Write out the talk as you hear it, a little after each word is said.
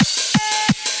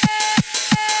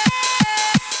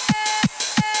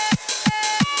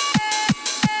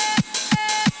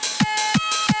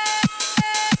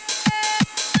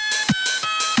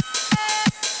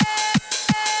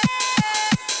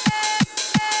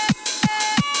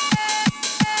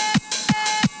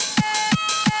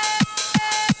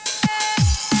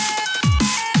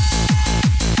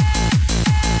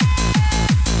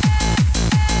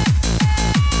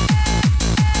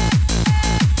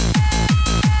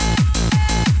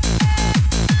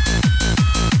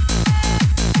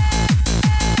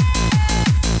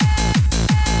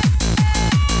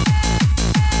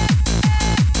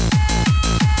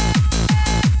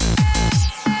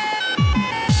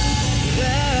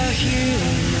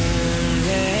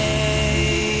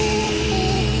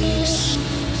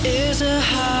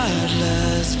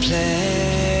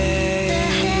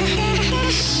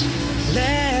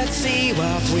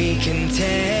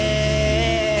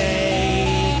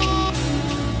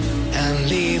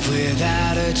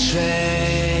without a trace.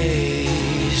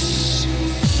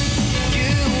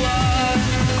 You are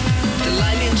the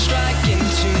lightning strike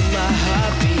into my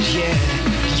heartbeat, yeah.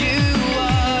 You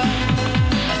are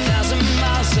 1,000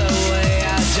 miles away,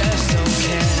 I just don't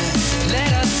care.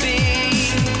 Let us be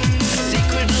a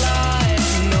secret life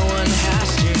no one has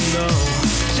to know.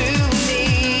 To me,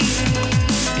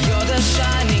 you're the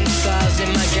shining stars in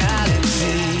my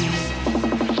galaxy.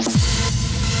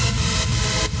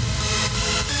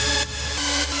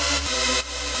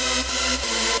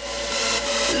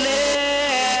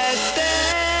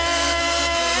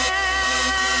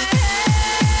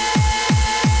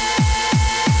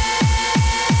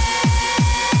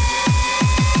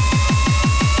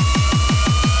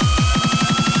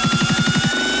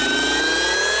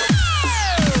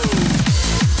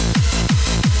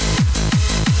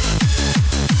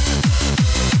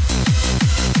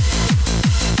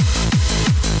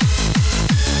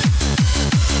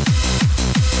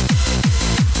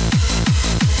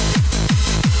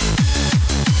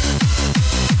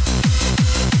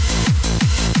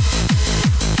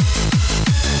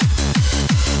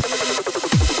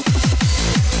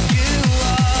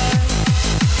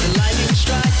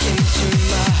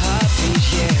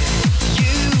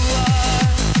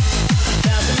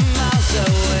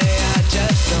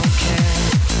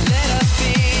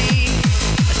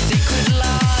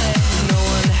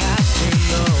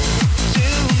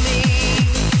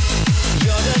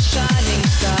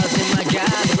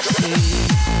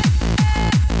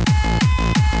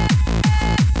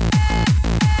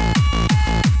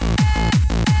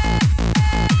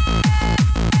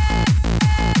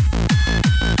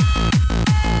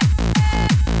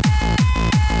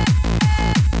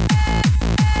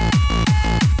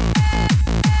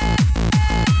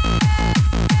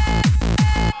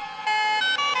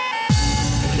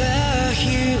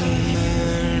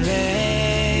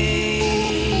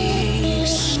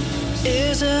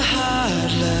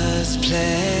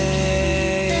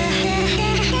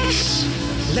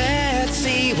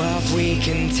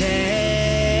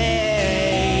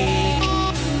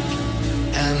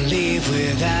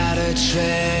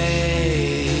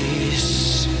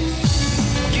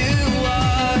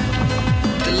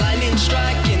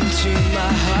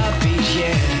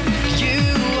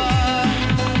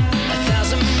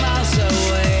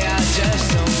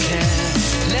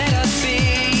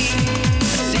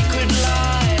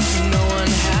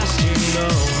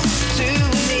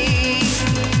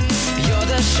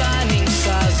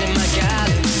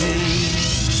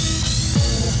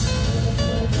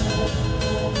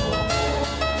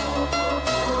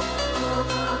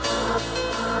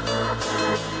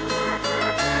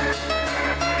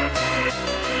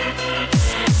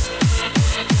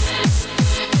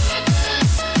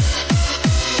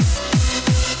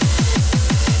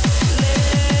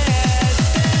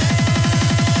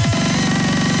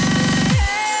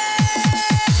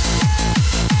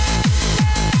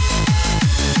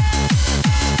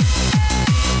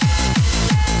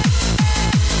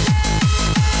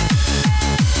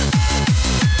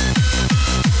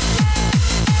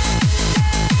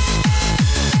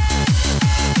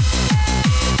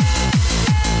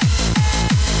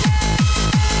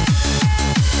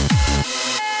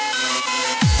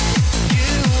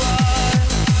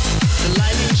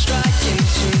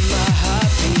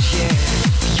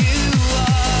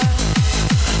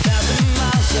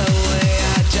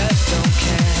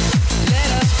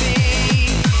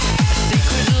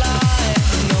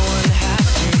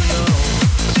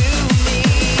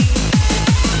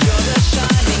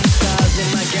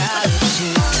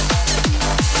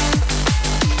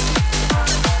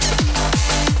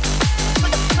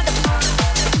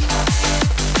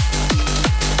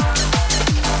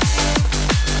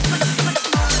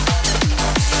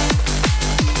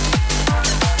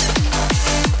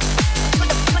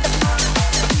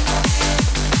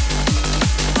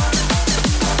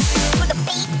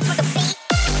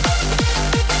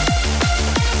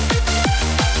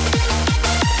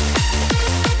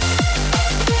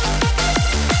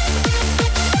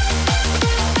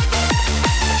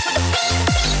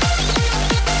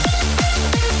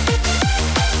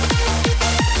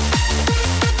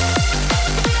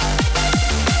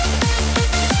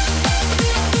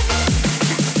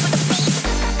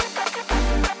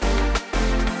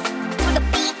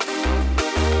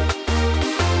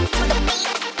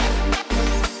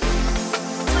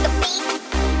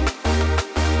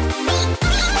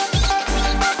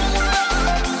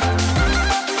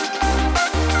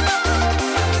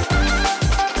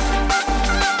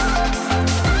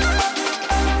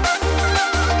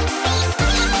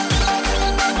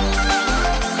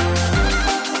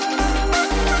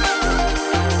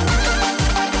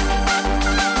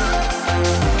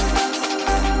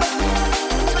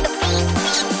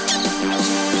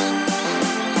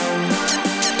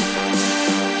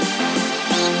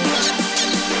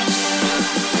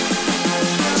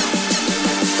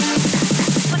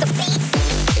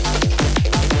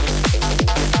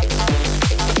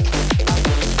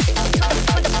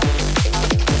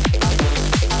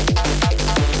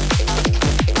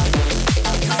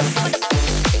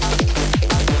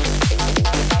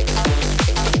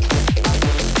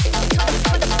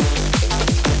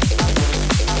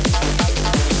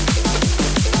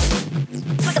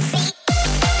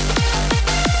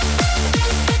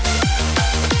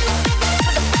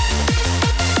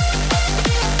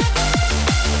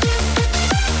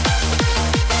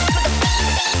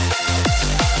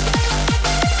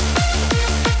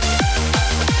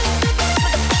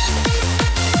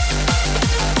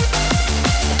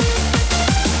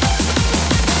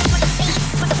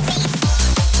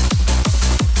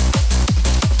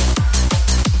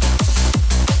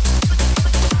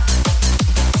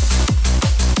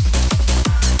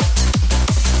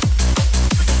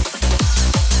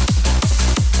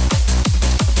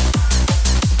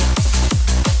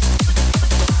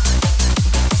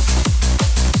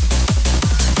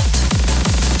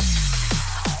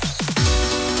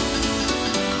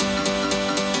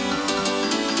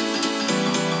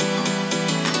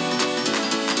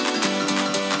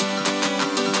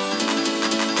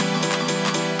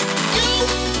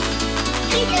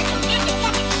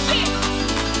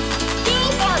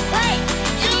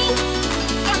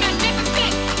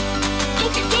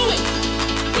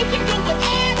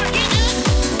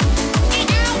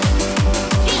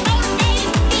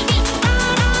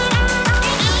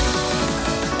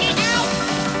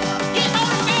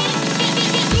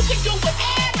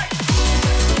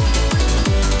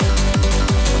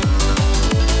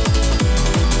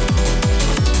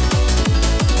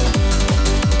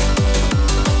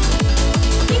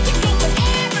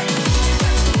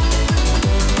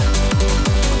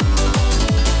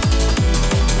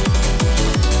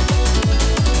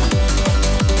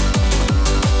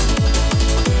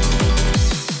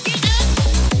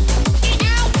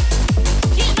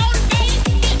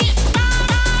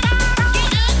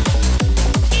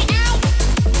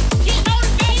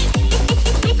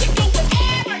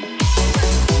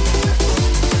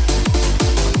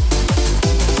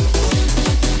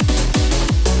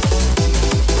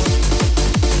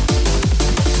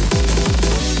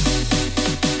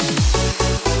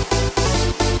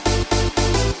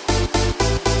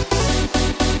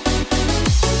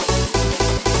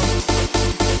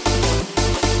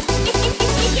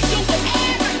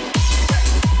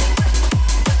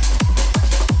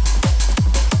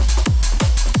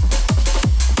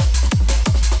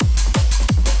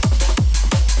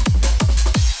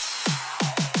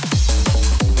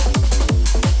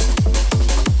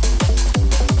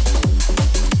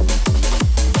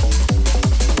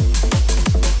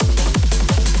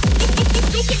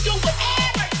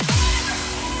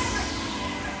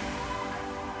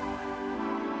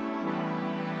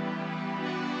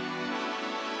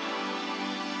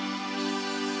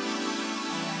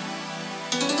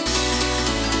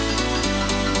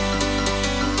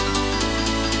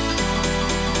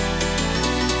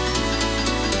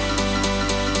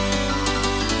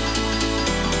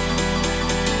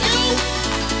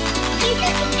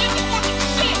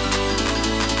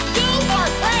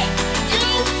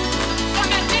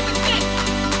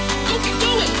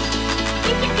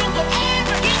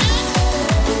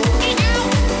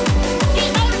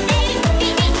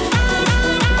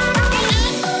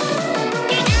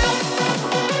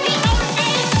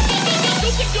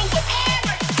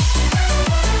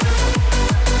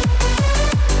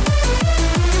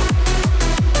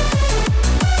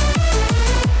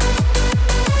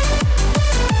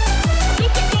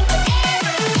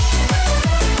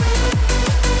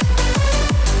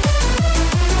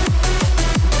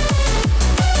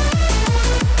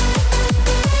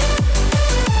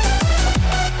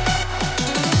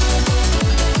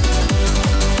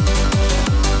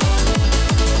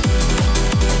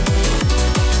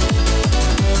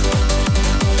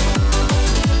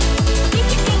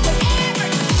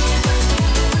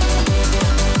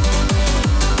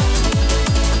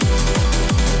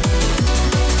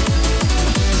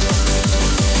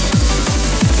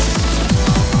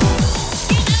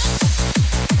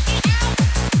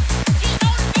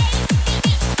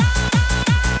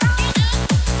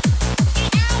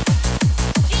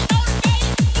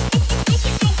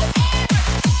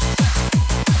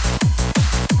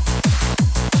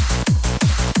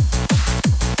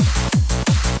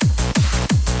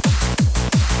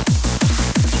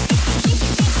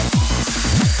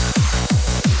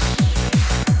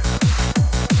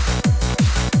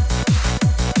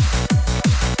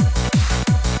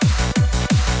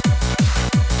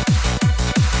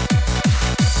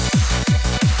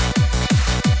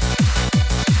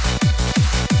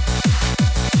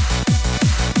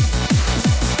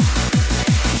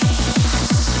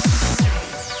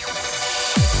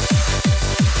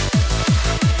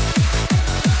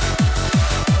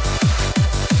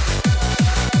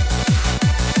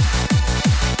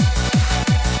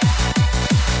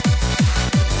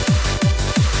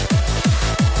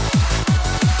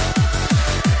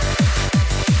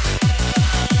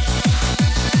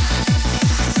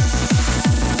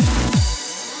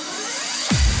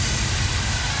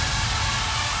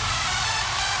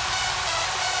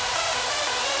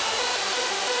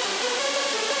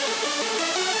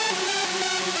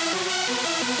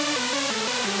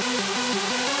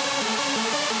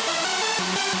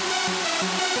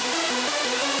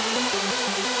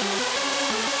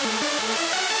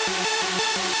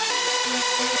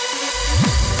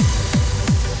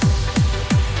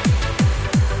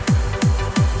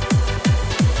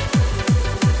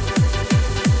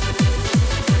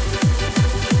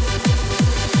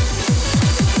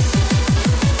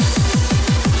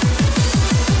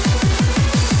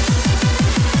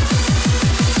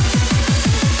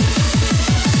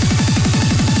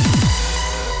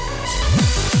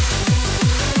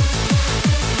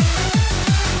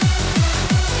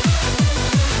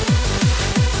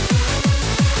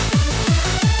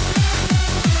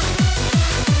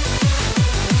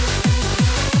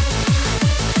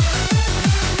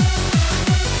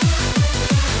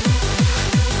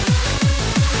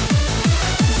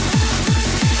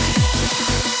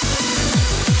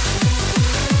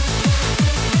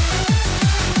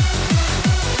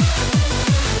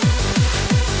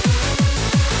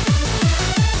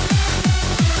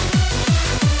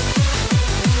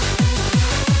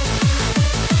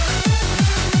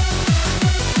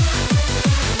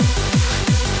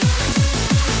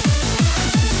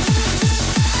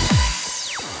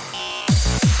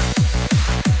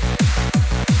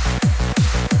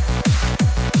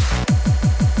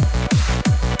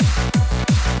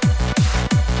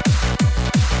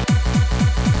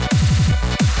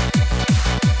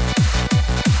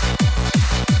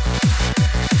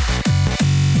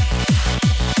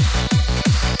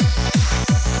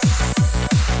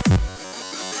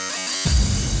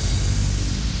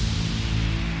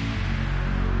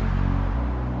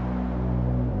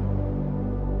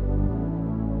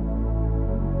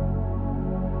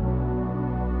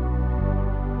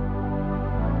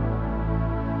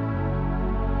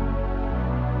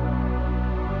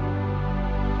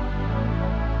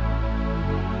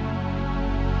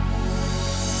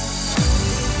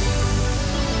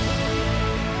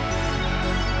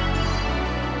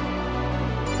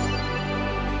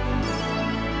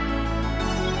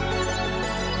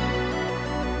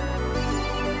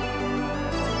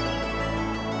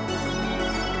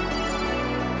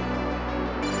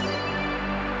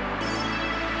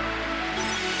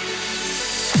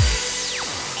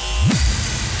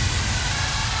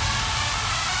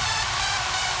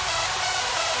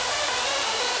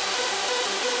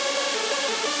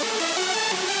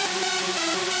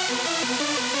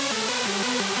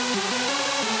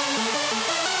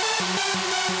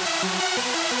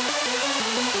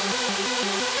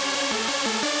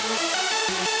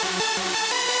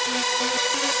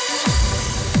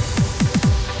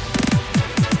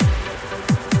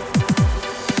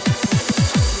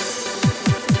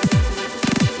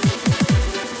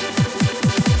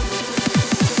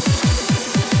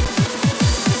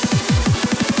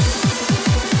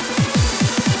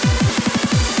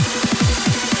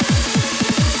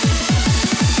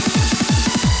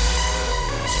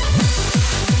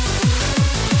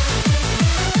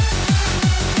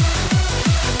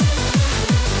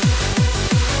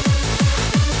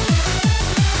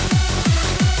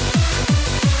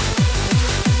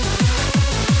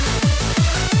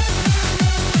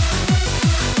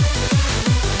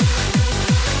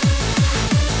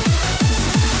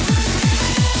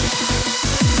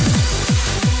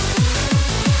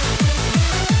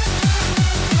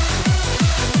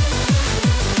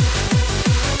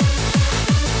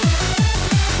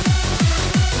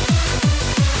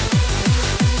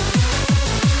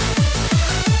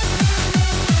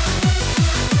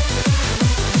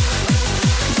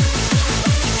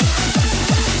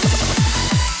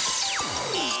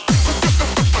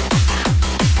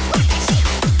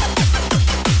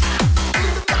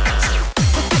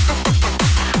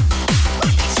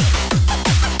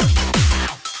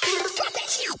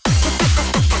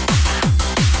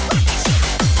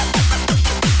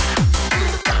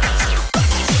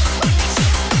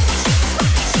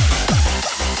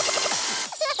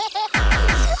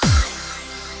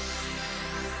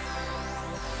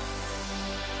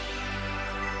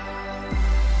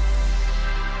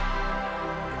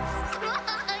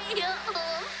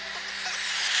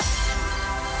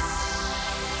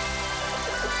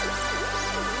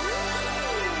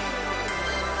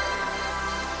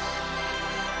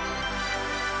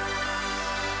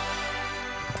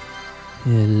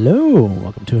 Hello,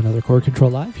 welcome to another Core Control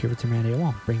Live here with your man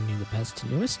AWOL, bringing you the best,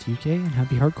 newest UK and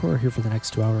happy hardcore here for the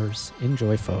next 2 hours.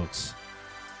 Enjoy, folks.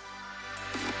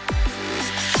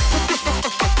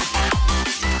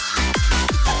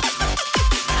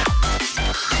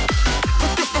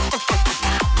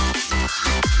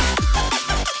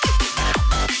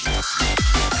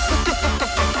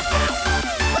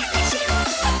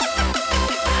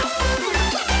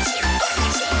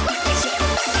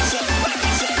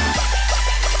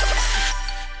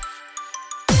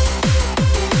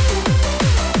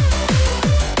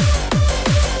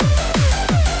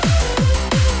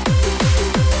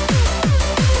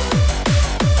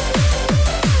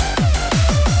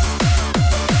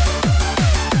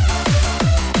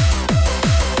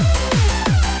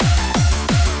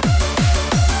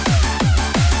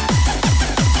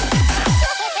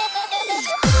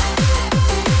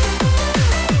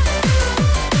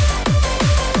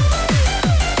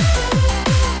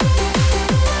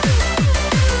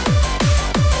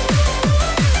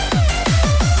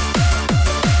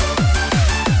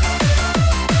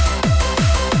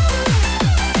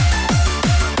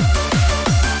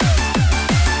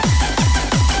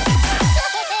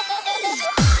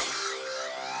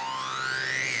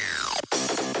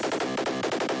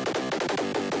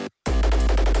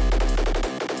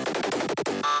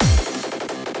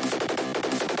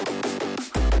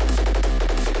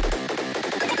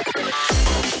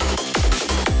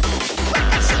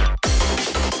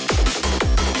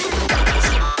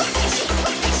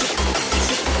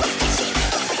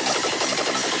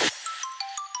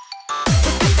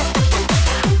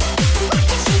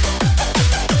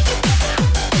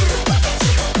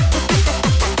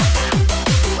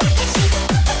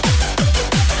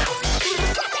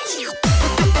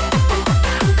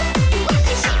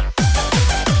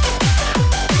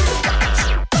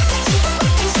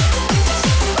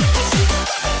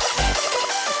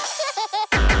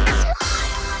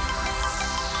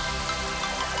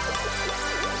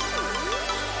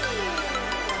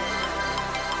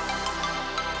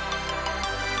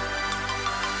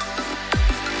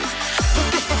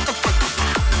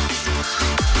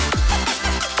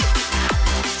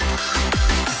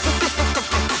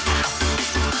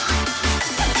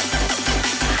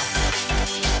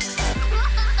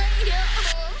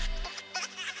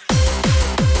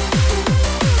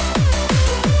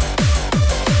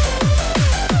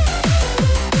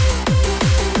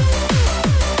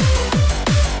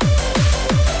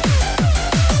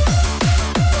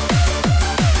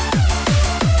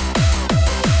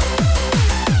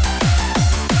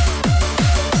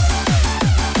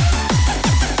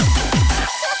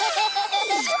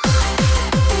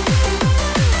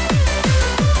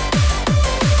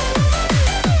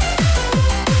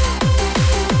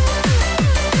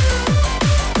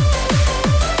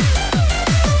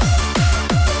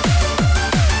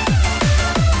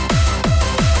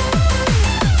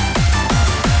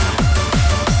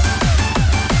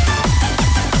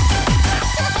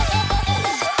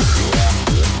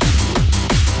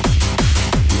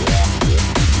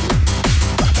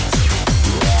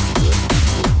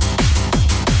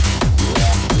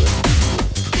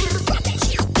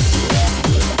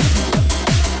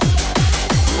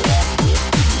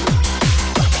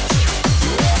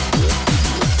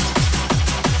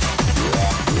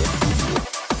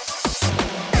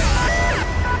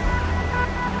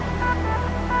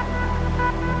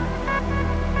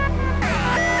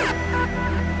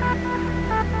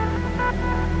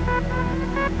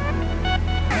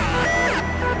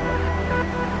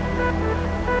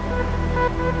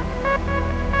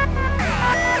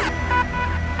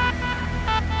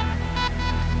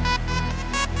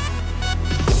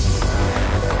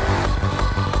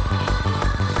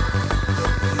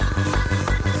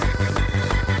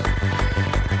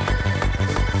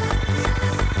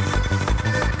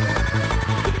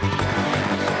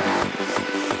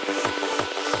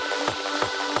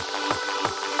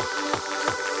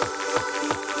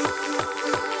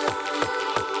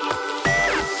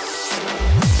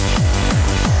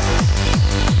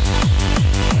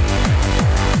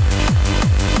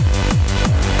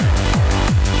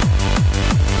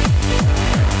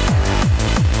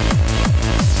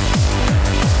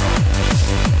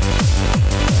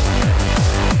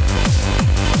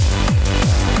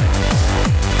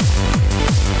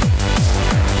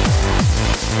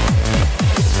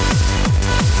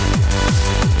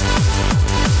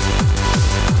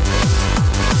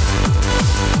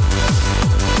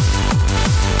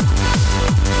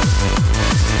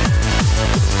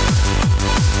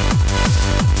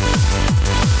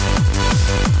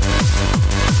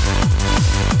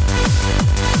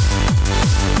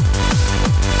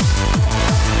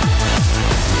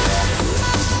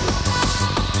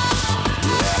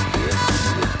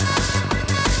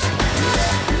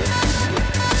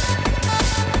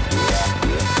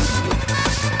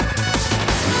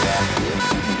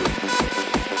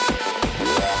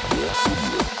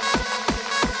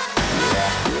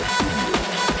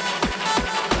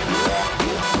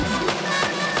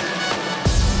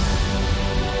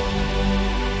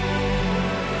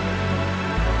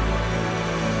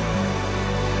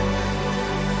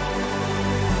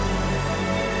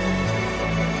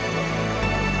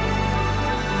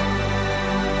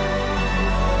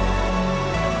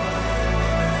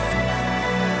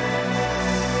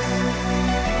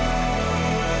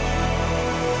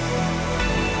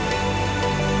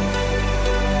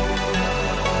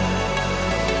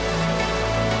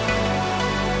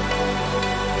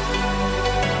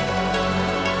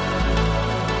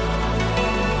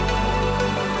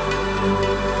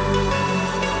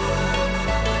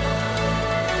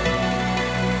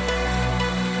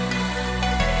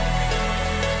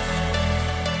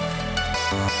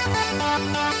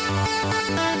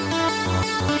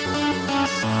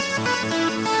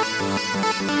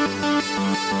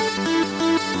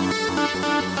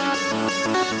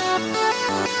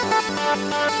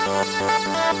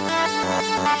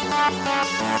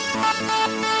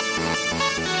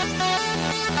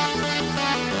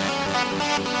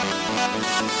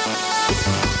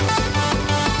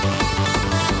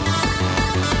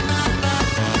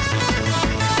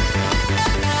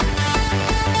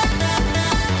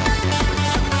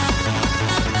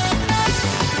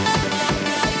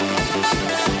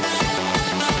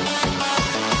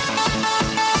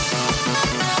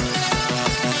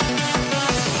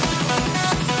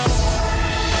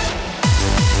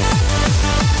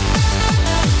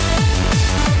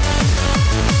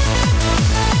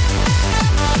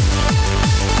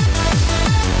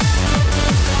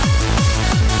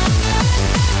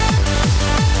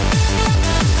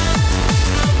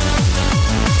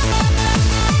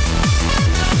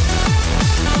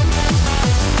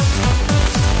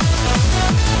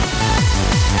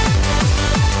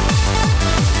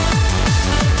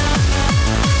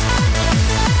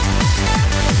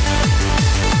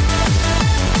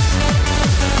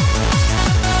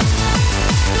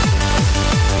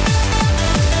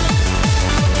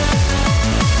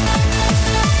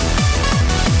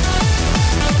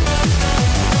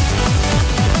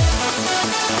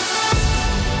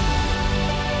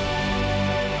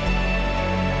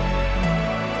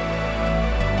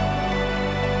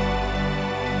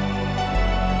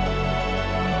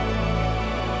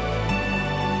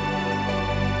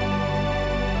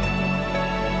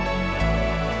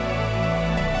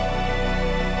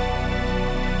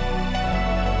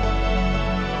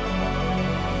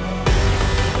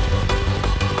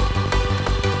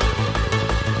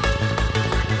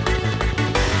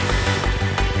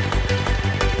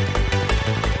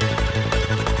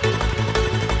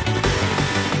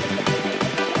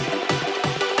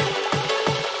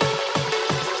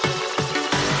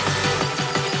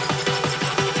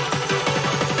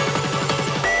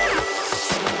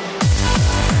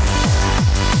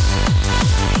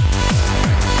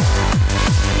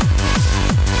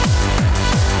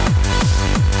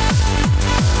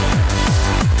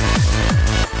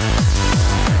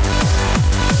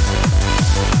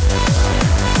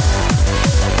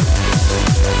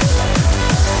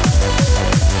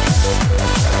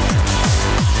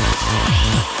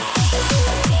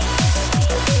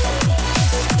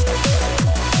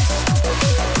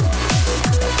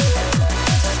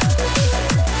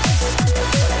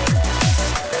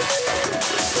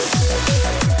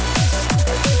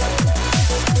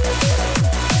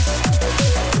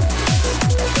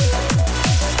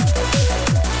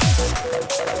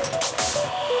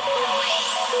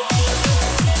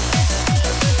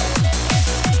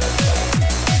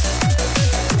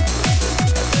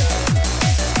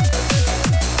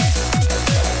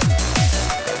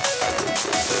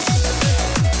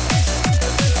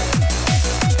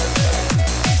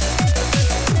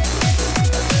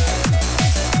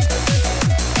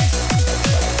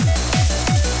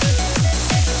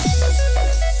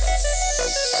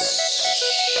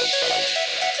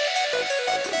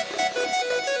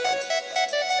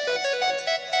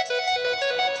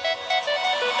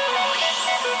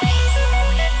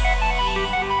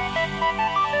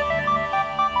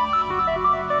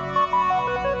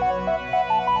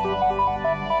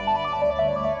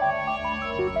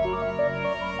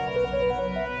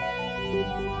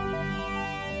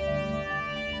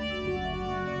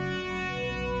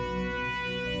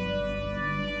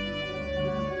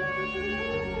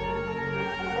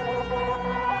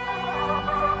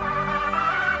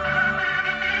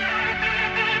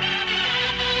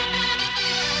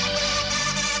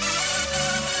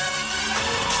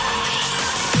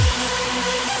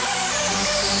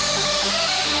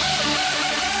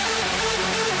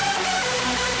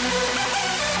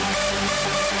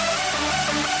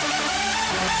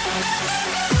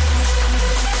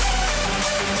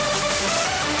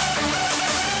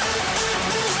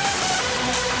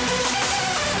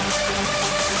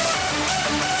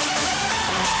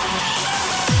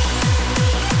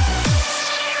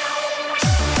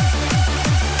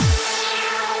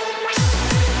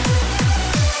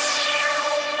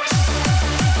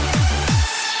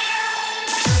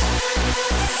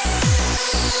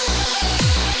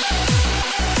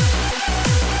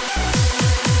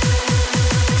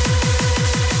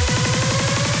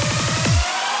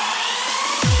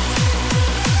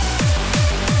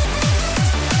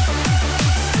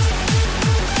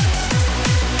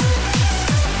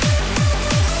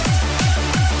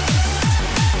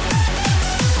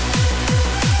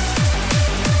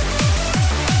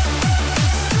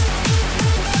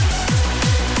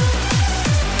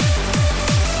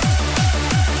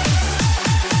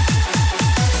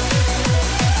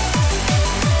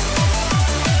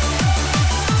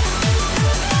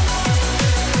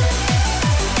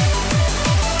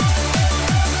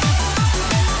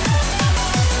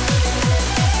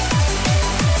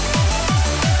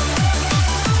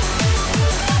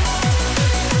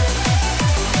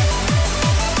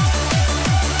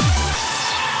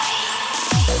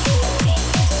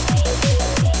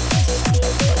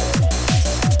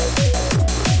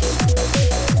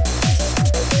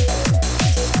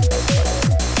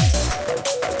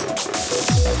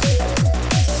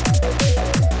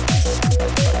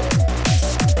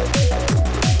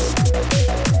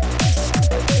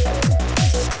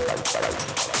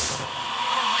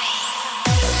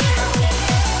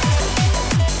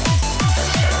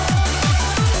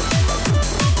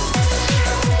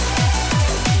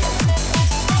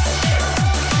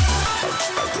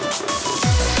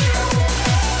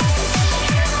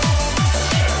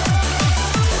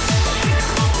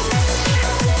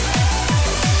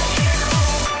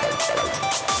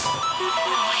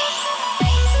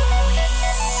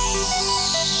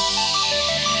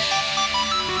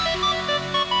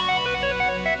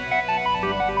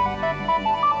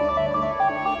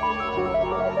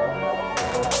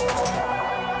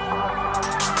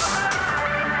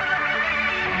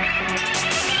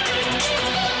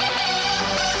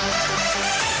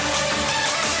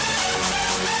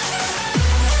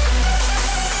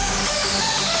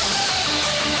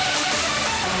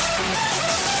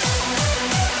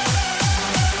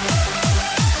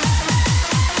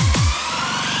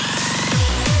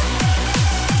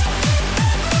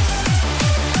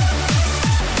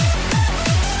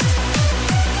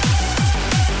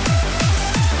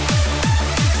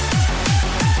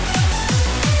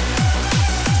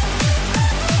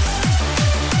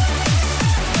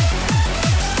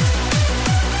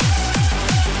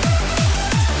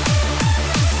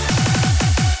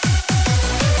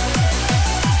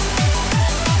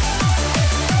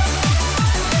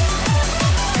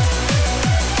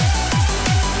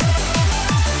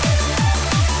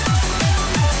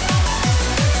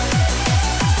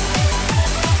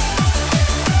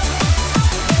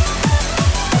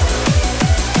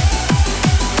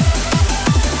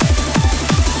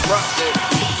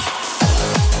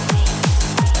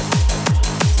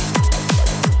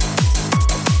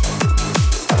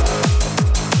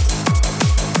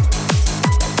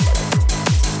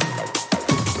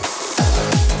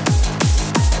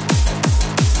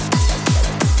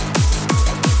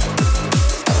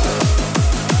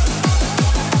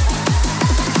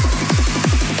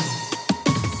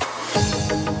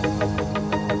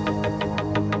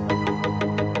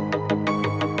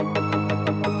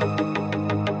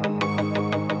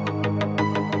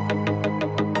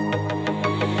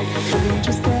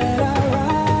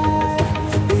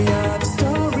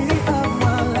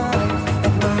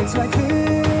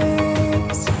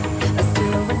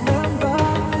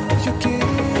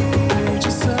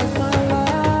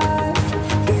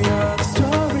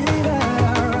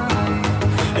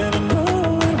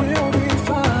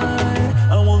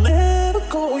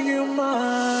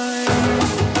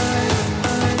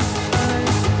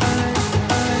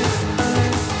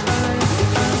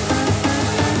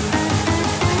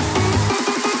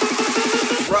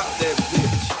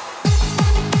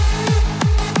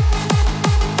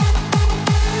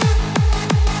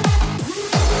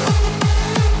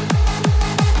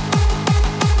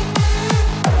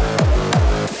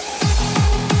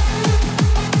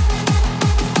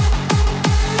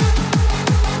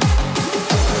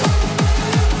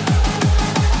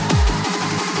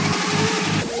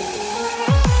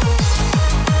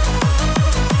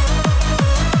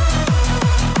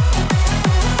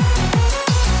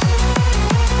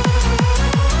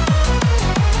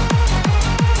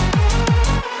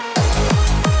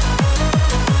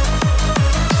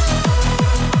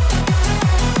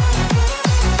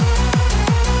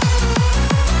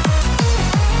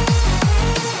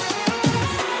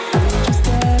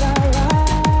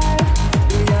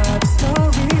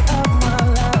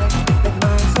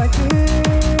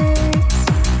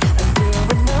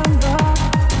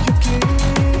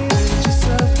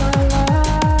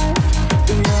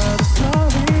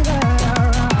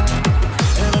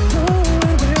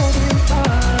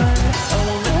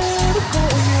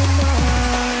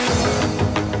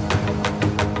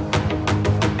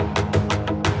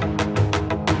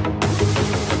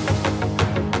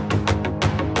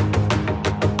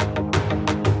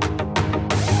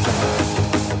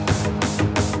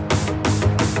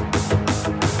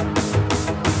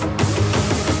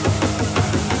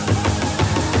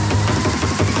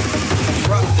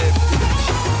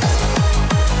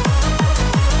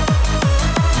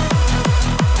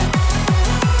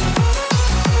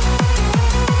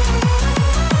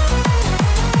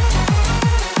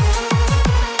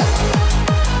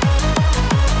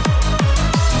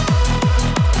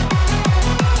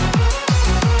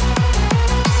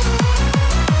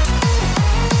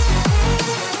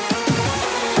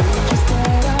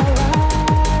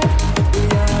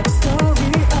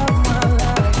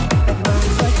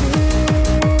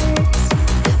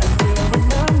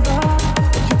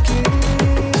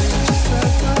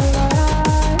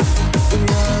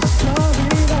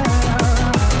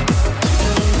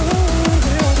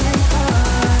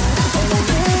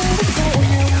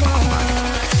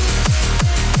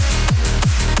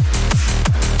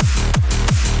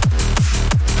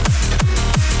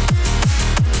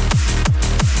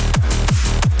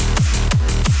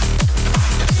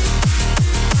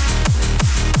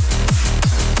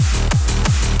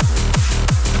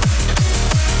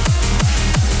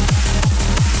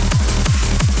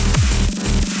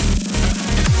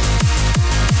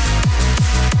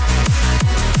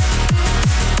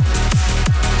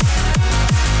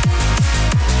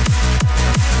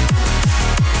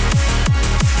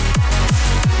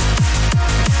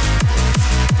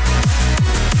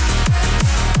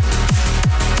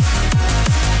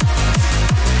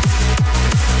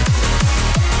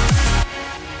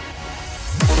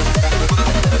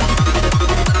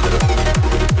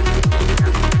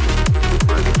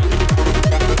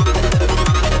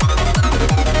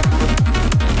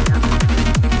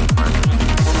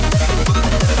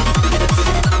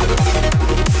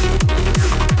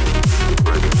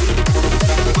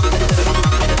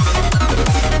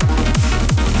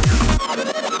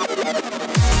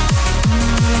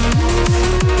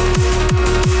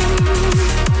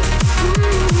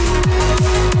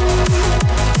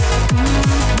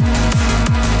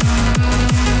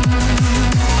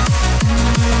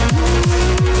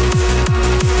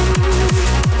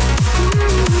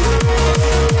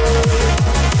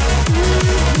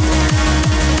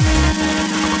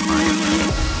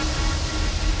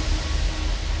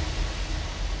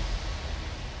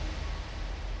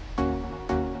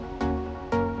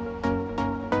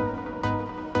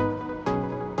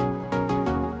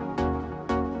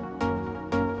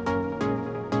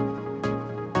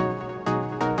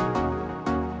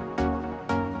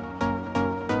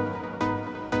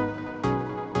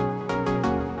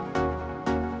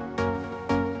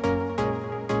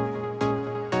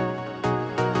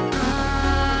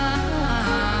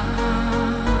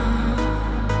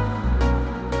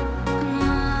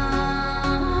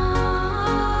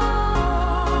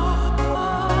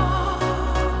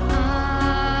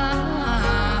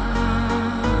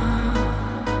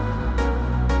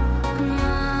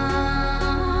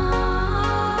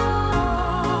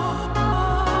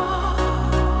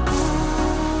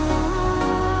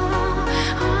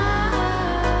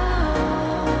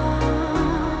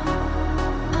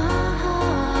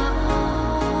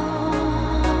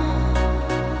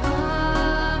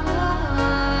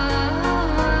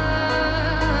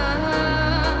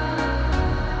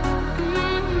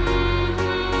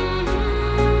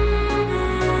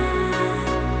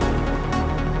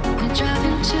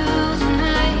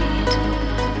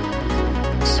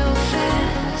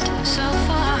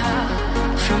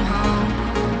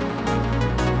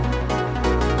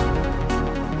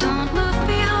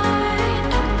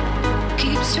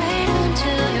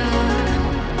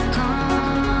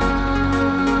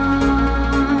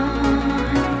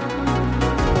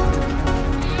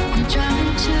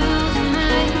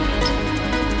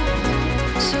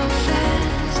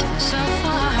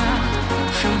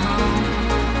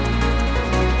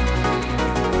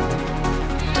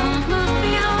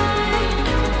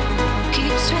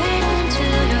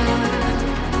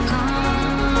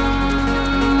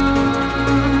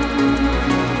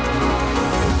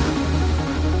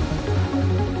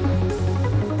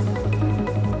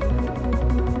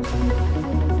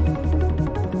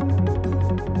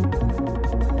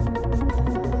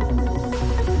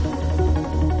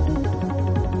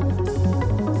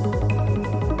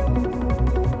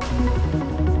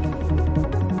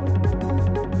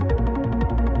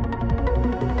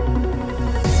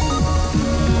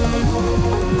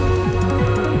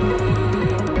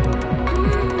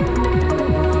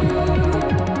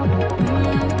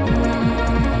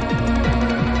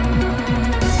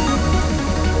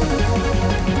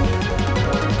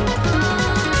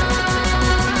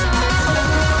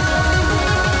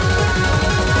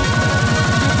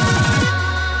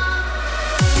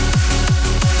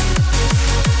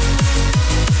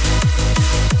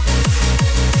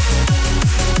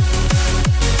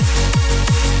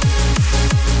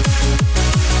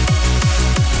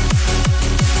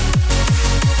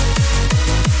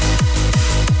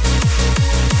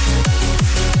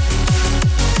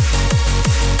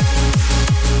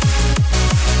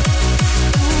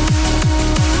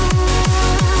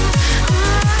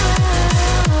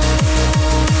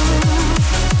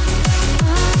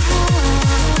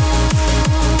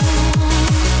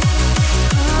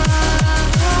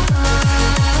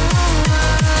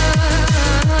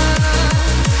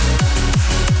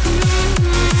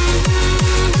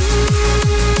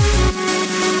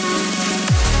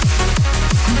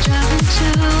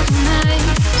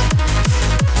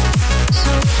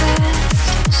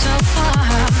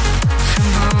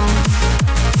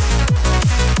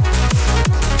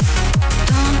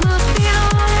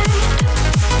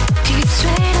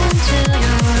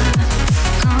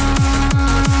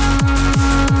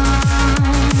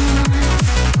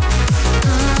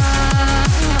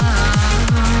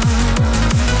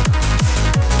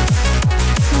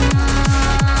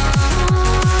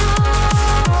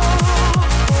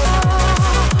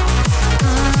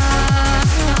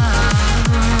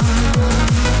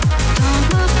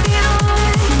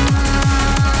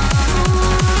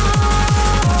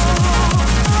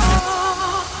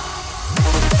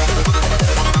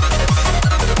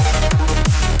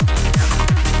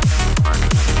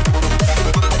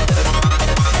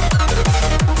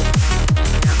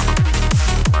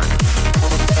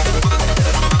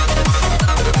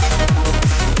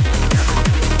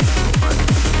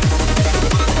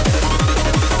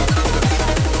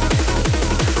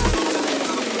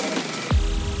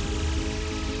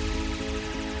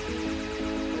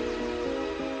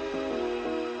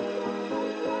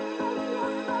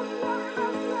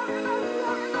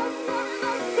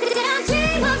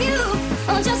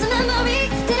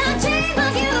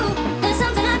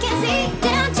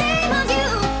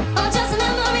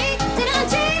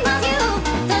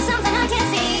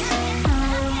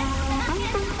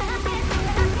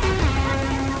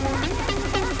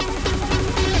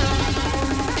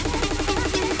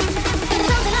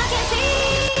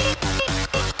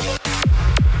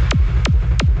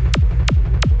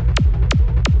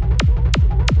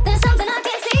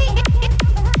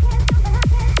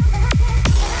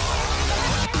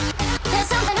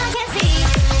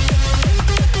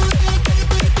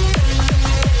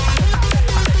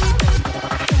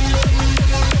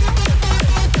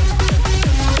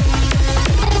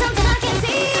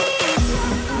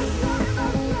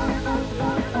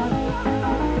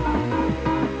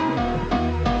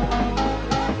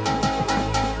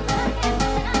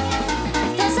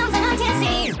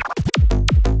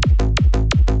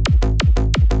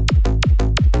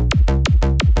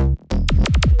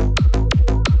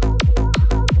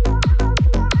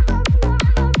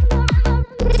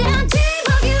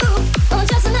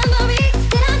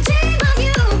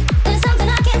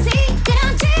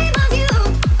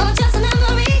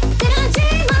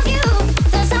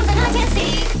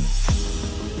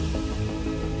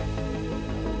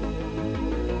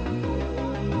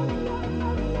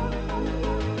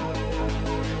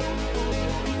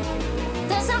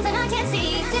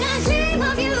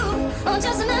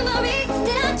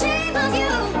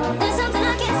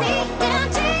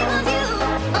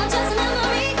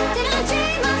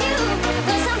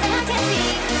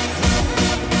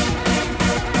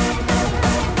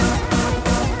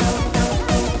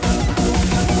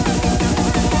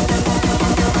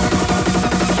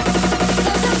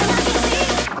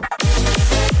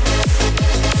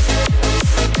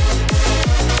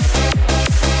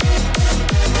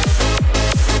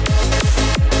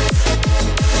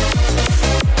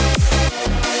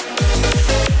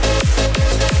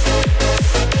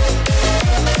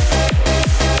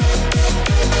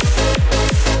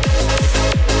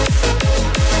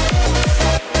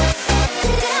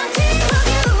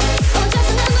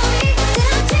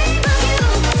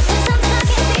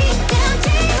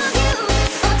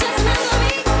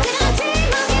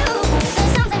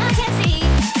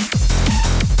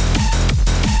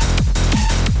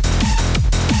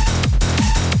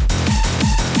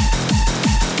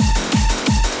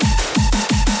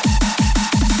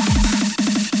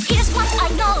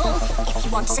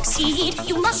 want to succeed,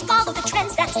 you must follow the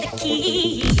trends, that's the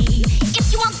key.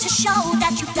 If you want show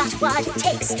that you've got what it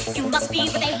takes. You must be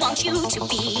what they want you to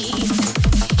be.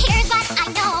 Here's what I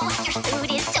know, your food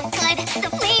is so good,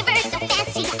 the flavor's so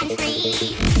fancy and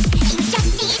free. You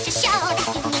just need to show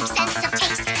that unique sense of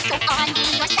taste. Go on, be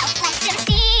yourself, let them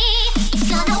see. It's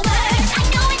gonna work, I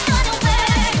know it's gonna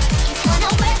work. It's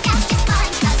gonna work out just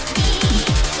fine, trust me.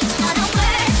 It's gonna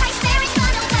work, I swear it's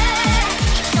gonna work.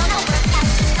 It's gonna work out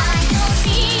just fine, you'll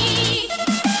see.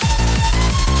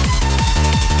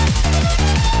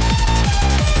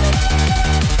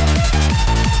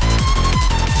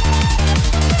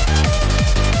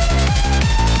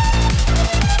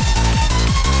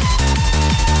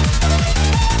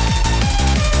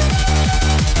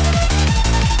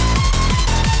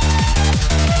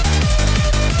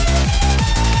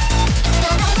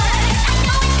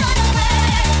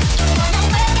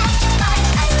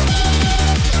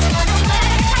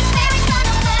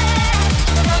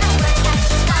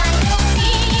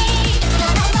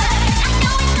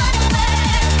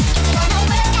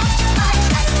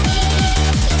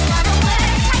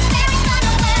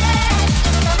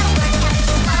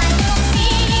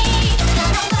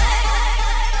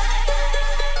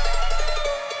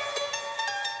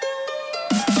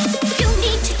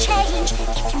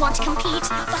 Want to compete,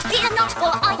 but fear not, for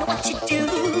I know what to do.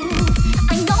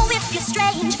 I know it feels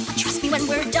strange, but trust me when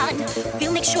we're done,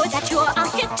 we'll make sure that you're a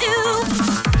hit too.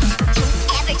 Don't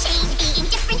ever change, being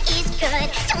different is good.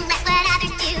 Don't let what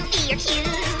others do be your cue.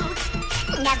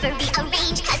 Never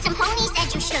rearrange, cause some pony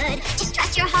said you should. Just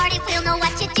trust your heart, it will know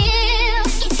what to do.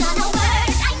 It's gonna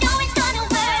work, I know it's gonna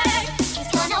work.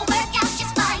 It's gonna work out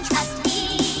just fine, trust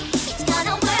me. It's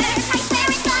gonna work, I swear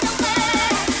it's gonna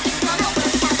work. It's gonna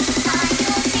work out just fine,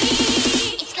 you'll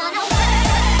see. It's gonna work.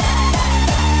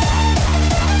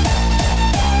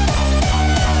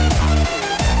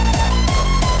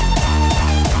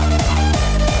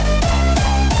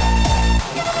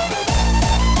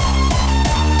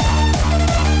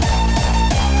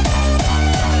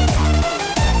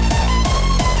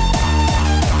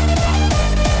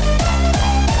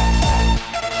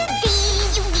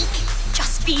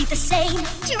 The same.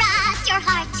 Trust your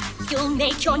heart, you'll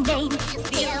make your name.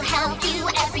 We'll help you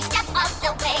every step of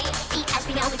the way, because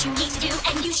we know what you need to do,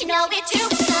 and you should know it too.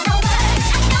 It's gonna work,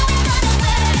 I know it's gonna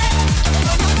work. It's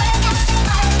gonna work out just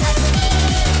fine, trust me.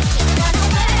 It's gonna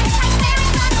work, I swear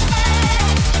it's gonna work.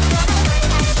 It's gonna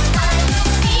work out just fine,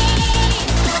 you'll see.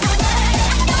 It's gonna work,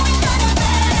 I know it's gonna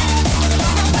work. It's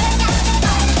gonna work out just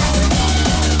fine, trust me.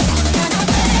 It's gonna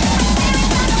work, I swear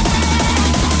it's gonna work.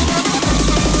 It's gonna work out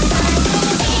just fine, you'll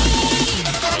see.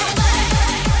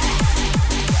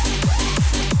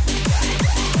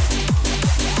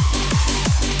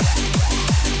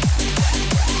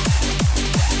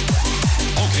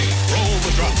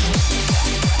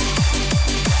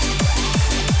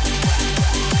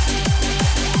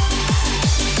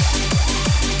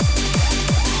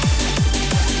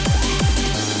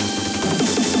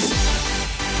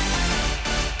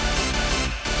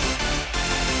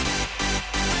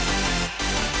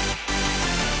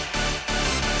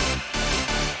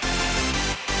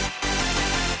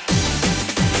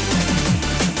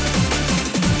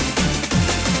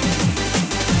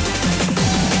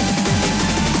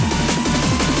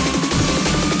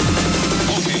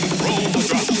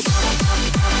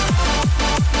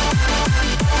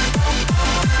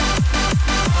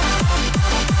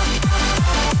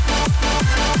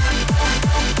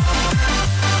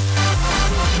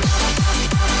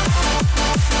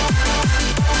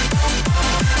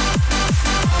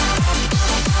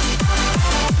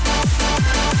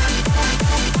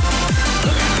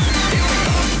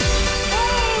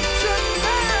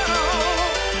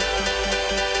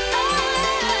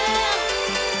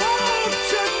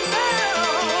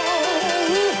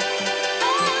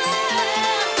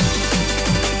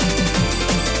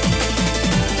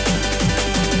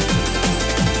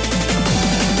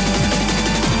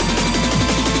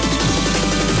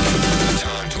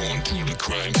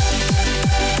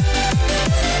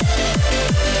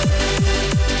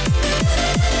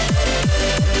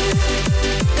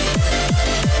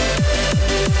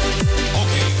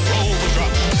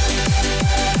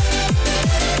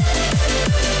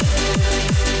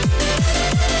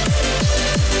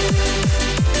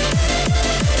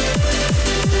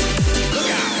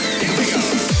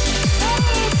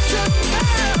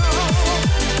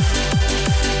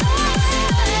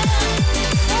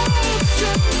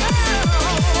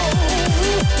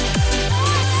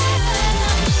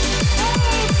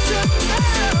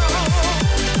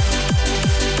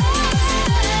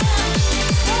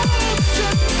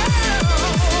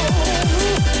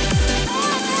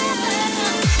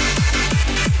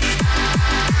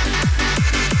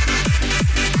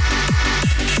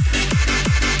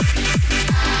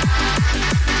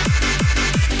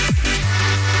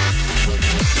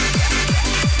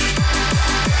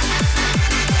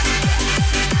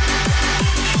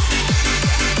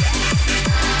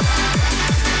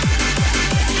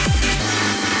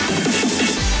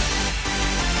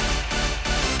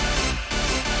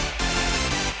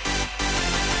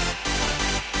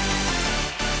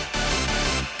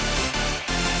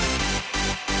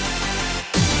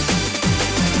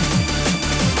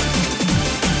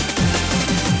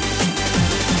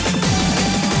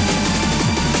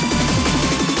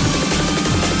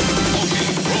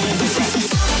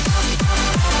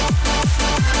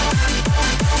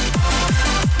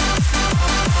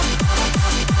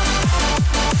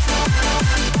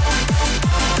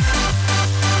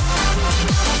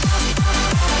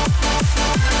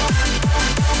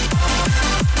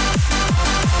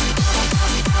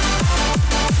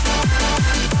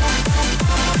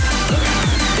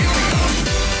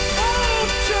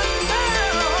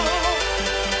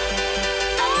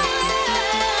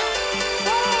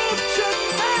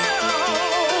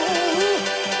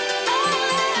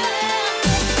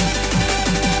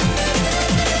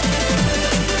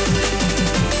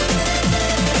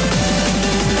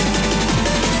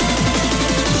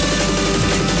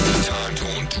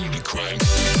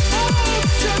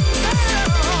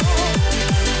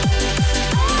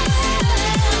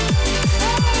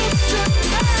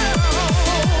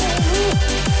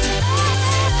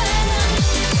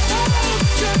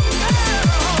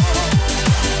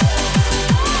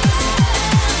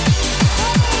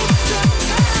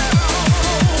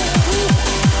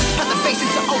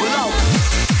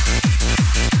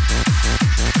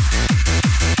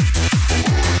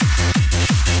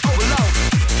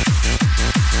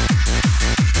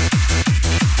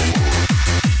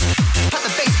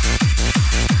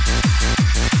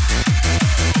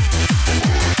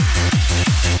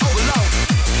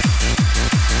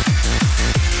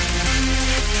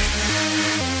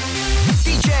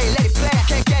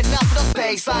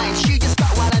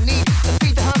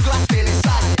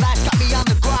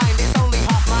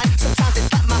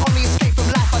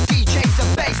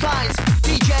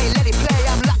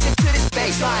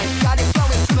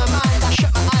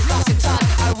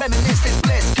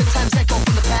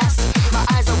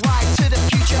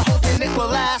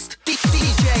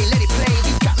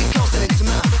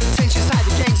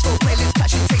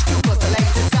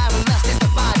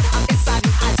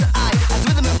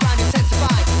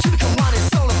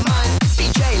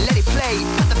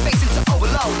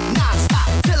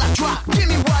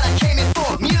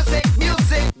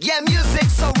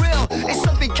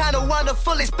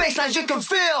 baseline you can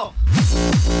feel.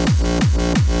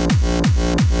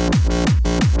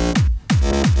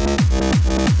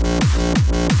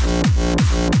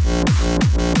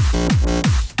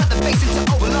 Put the bass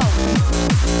into overload.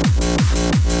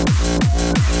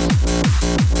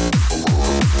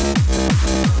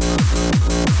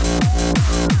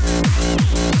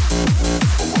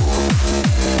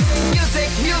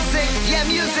 Music, yeah,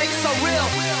 music so real.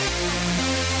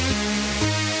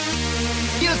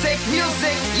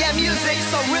 Music, yeah, music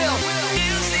so real.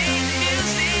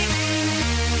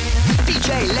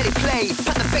 DJ, let it play.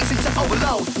 Put the bass into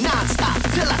overload. Non-stop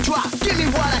till I drop. Give me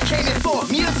what I came in for.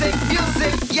 Music,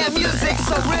 yeah, music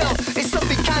so real. It's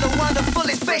something kind of wonderful.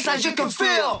 It's bassline you can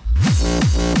feel.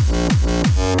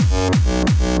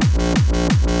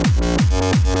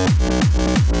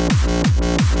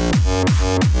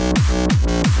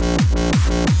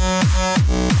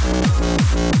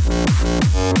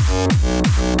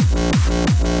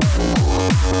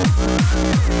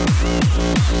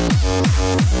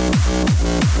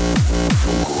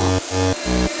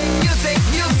 Music,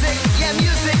 yeah,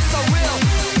 music so real.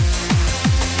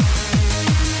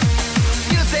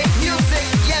 Music,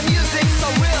 yeah, music so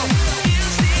real.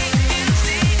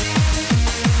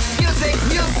 Music,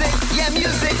 yeah,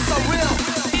 music so real.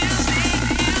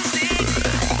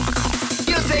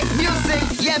 Music,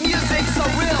 yeah, music so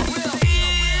real.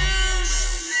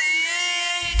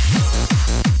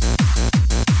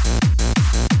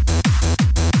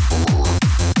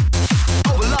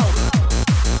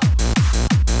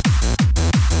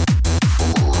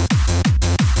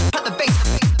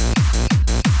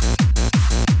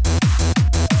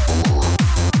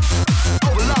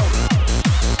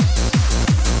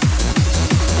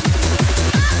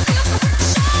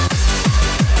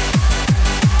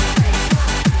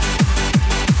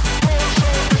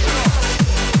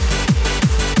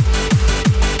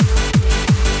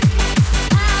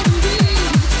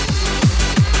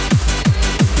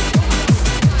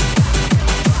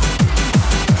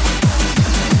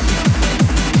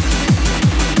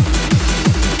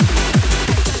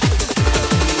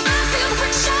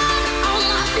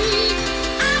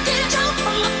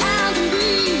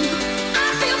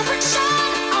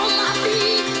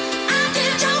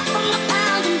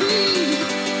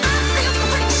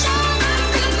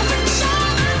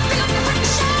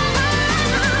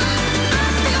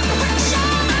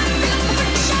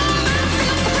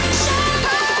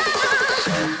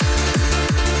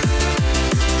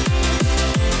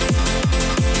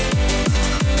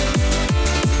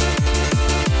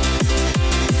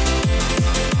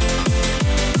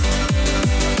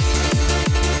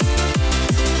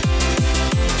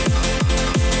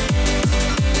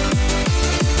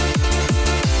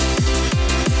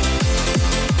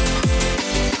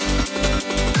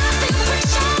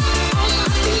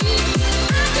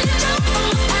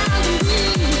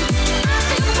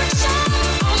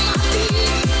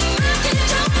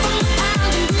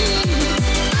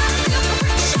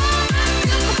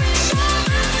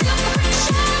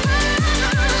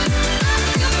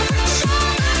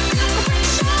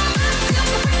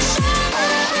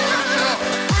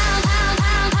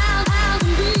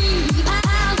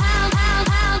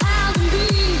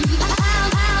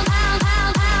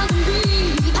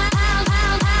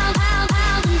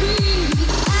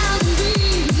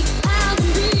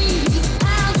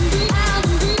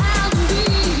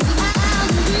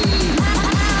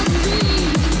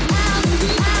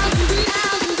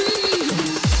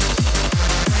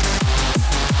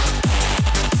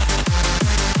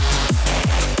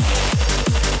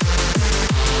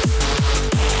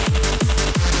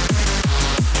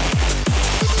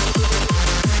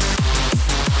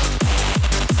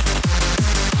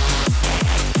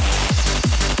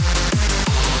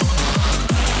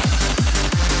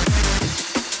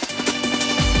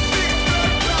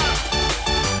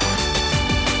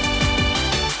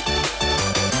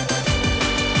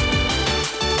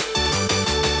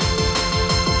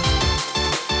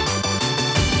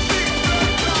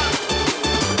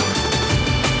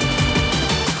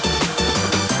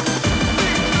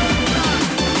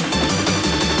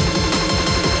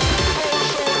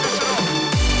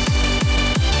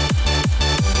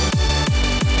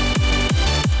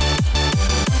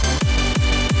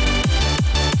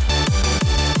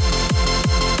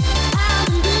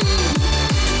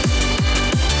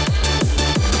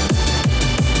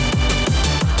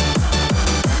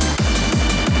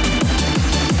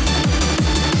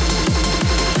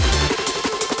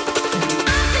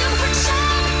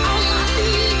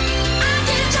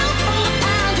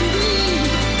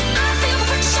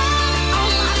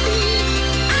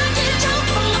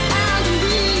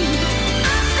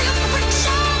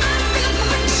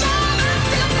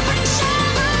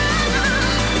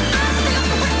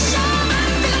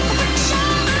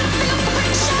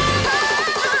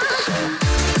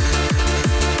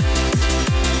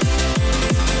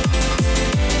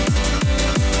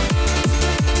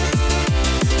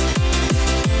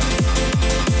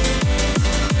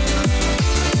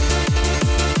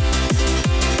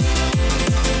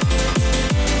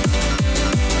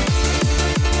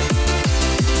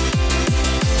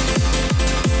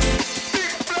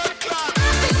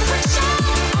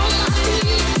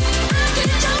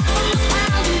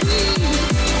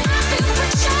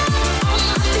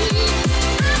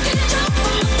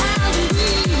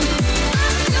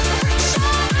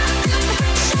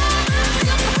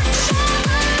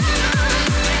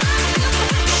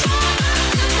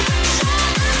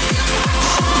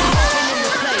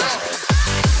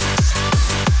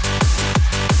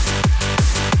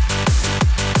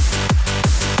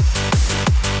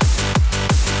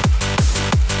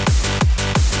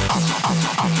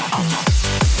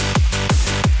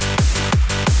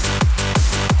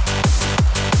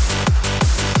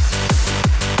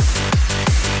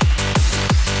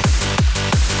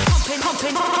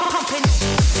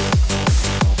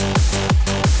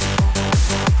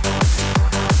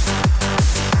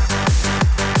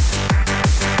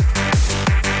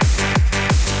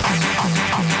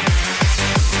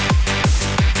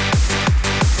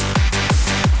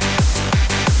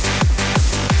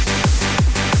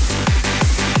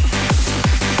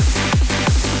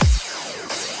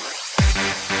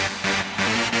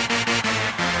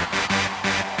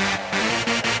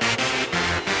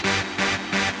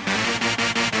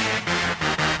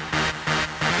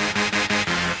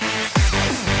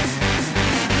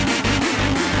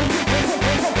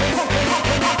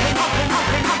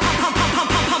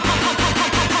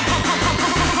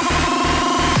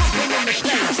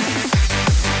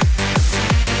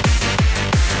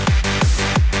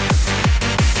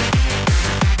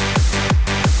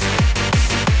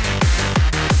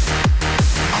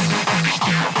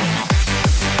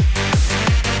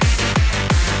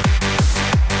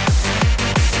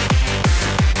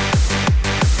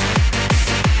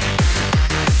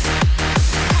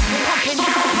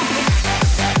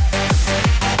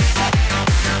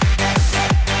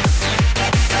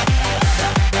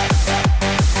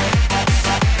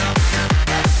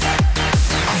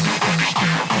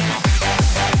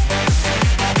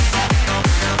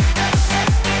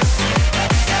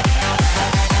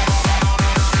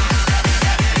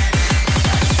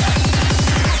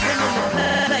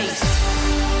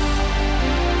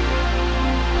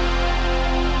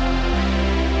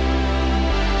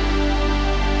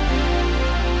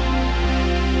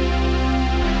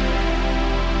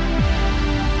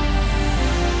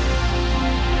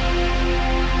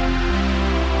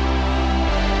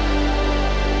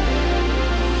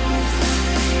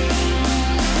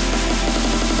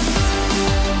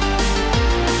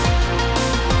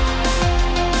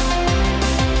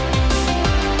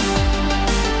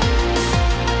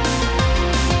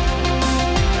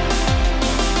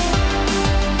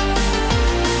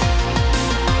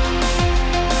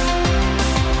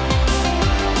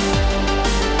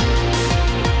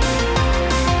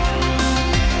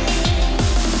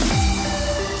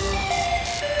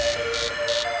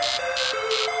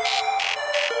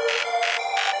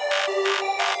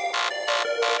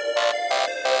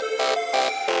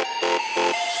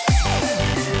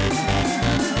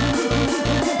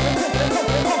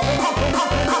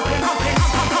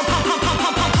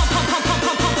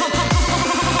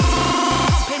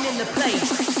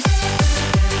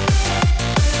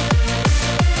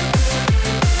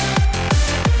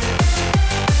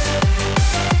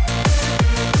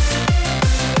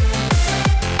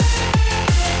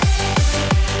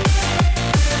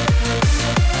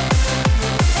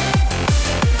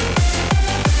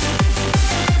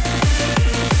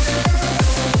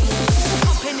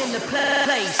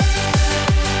 place.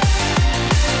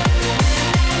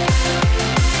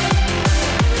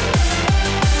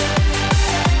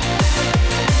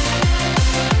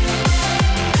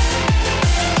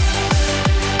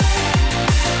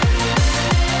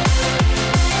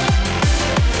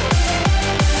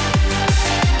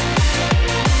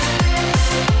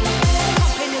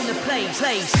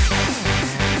 Place.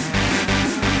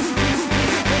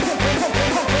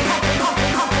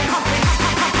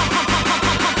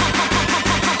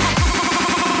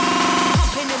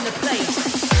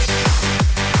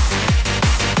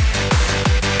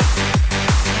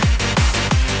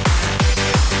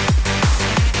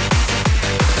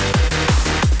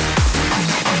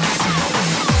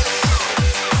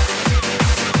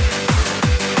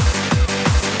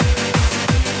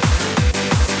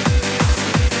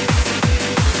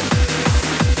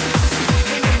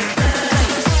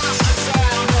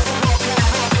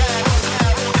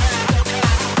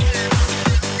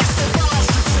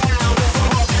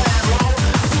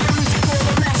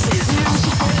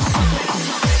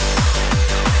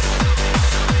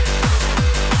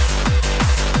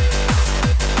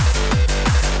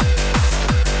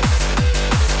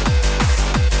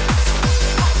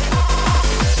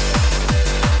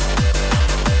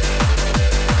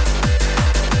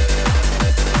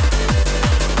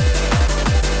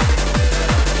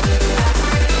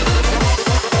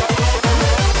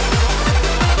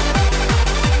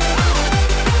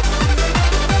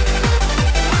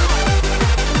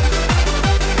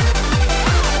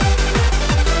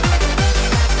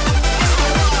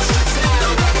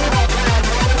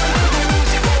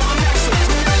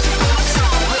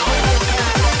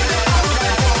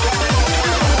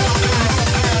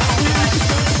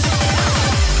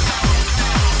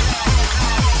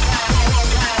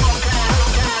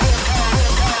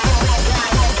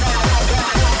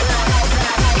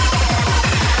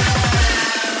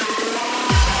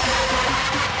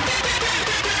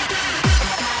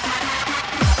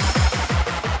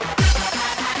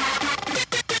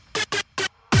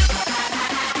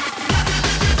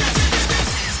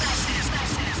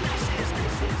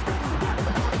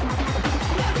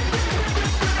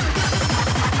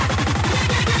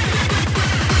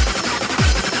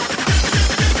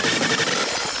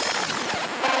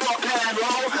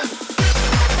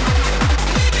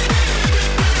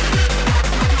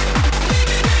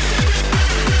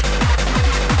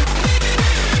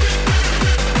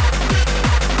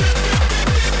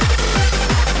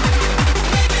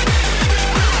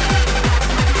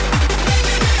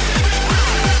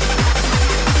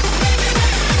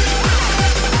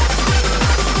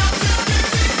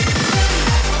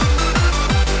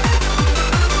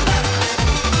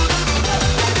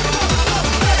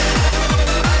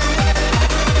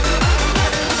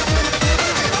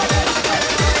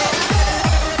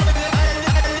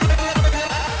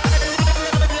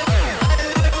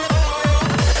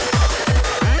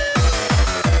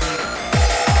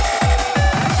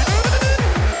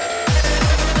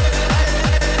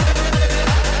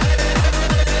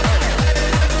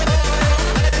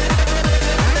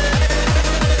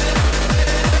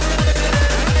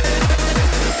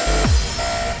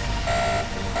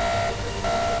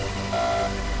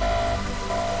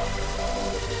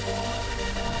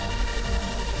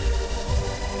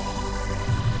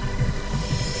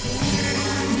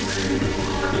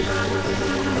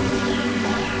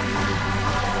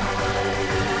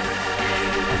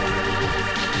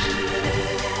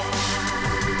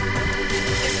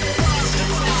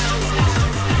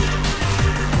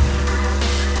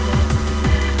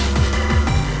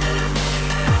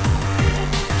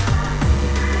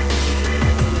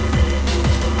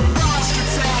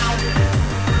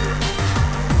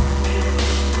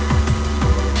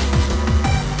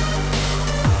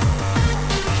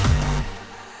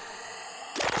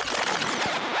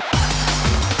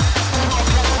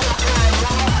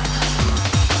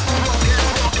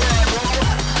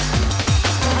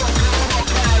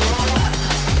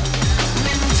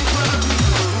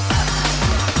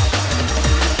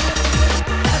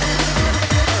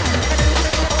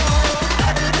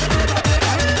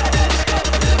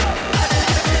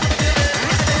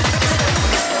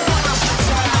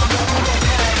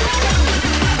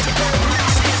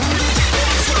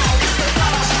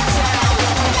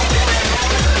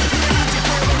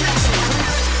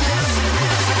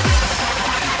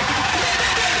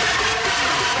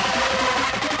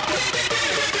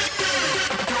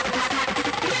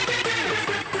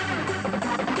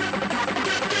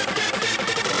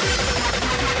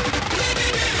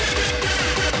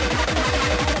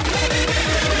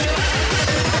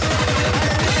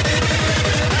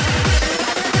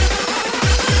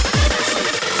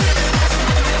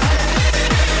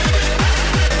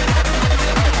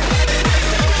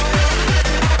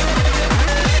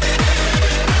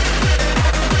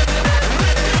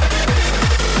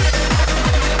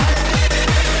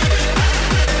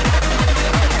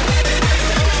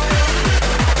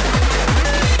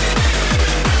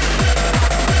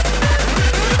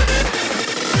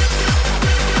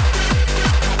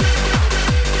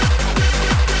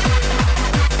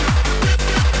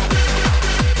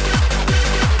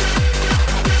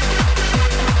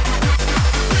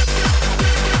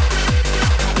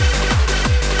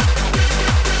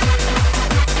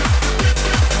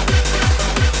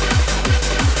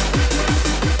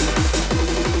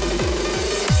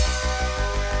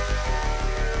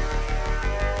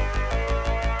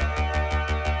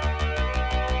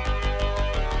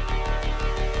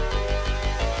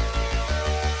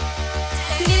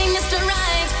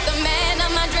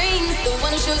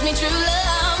 me true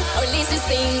love, or at least it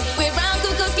seems. With brown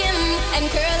cuckoo skin and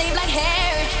curly black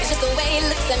hair, it's just the way he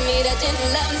looks at me, that gentle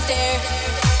love and stare.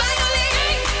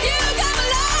 Finally, you come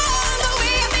along. The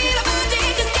way I feel about you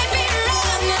just can't be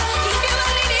wrong. If you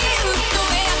only knew the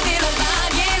way I feel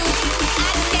about you, I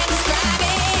just can't describe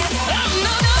it. No,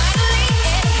 no. Finally,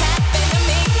 it happened to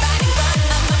me right in front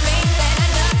of my face, and I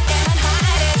just cannot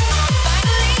hide it.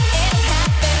 Finally, it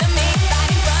happened to me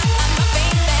right in front of my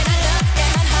face, and I just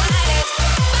cannot hide it.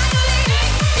 Finally,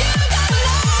 you come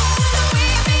along. The way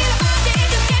I feel about you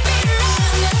just can't be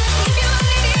wrong. If you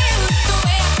only knew the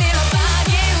way I feel about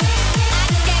you, I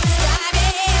just can't describe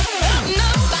it. No,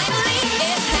 finally,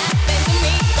 it happened to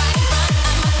me right in front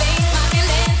of my face. My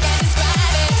feelings can't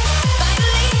describe it.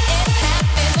 Finally, it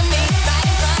happened to me right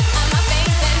in front of my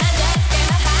face, and I just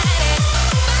cannot hide it.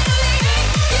 Finally,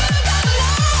 you come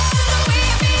along. The way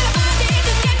I feel about you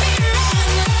just can't be wrong.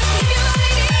 If you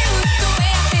only knew the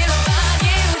way I feel about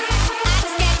you, I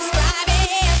just can't describe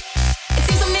it. It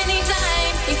seems so many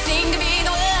times he seemed to be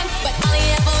the one, but all he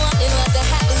ever wanted was to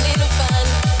have a little fun.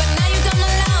 But now you come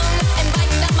along and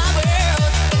brighten up my world.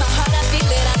 In my heart I feel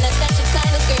it, I'm that special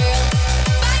kind of girl.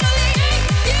 Finally,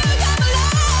 you come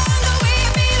along. The way I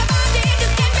feel about you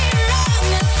just can't be wrong.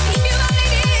 If you only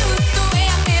knew the way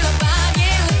I feel about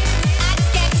you, I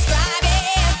just can't describe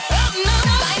it. No,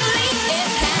 finally, it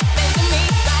happened to me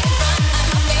right in front of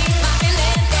my face. My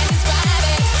feelings can't describe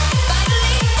it.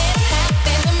 Finally, it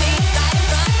happened to me right in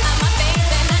front of my face,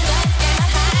 and I just cannot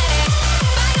hide it.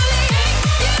 Finally,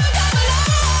 you come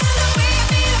along. The way I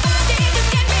feel about you just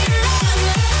can't be wrong.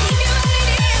 If you only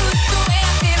knew the way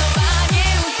I feel about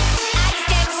you, I just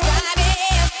can't describe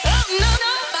it. No,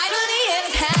 finally it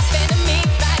has happened to me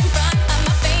right in front of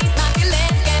my face. My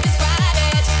feelings can't describe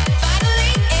it.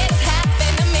 Finally it has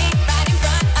happened to me right in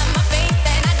front of my face,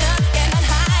 and I just cannot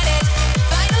hide it.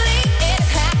 Finally it has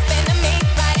happened to me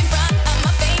right in front of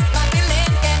my face. My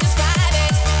feelings can't describe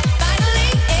it. Finally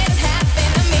it has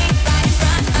happened to me right in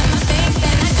front of my face,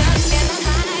 and I just cannot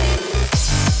hide it.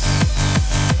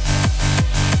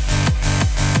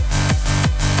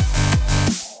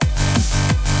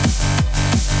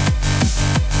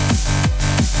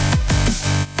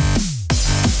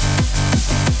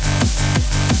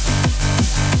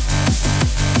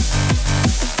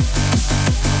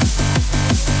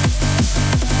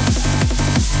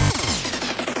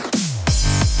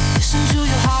 Listen to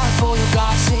your heart for your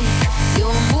God's sake.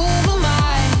 You'll move a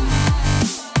mind.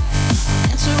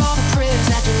 Answer all the prayers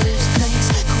that your lips place.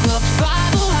 Corrupt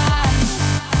Bible high.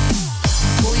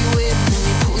 Pull you in, let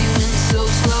me pull you in so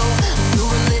slow. A new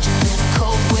religion and a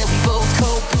cult where we both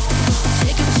cope.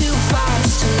 Take it too far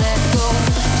just to let go.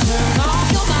 Turn off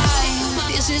your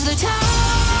mind. This is the time.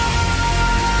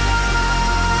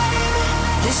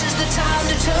 This is the time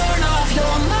to turn off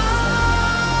your mind.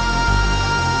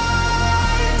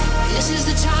 This is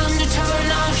the time to turn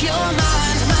off your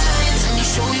mind. Let me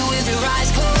show you with your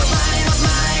eyes closed.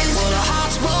 Mine. What our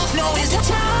hearts both know is the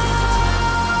time.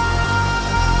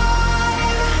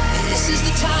 This is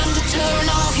the time to turn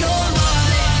off your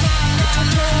mind.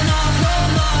 Turn off your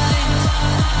mind.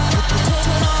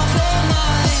 Turn off your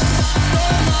mind.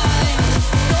 Your mind.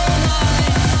 Your mind.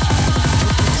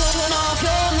 Turn off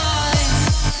your mind.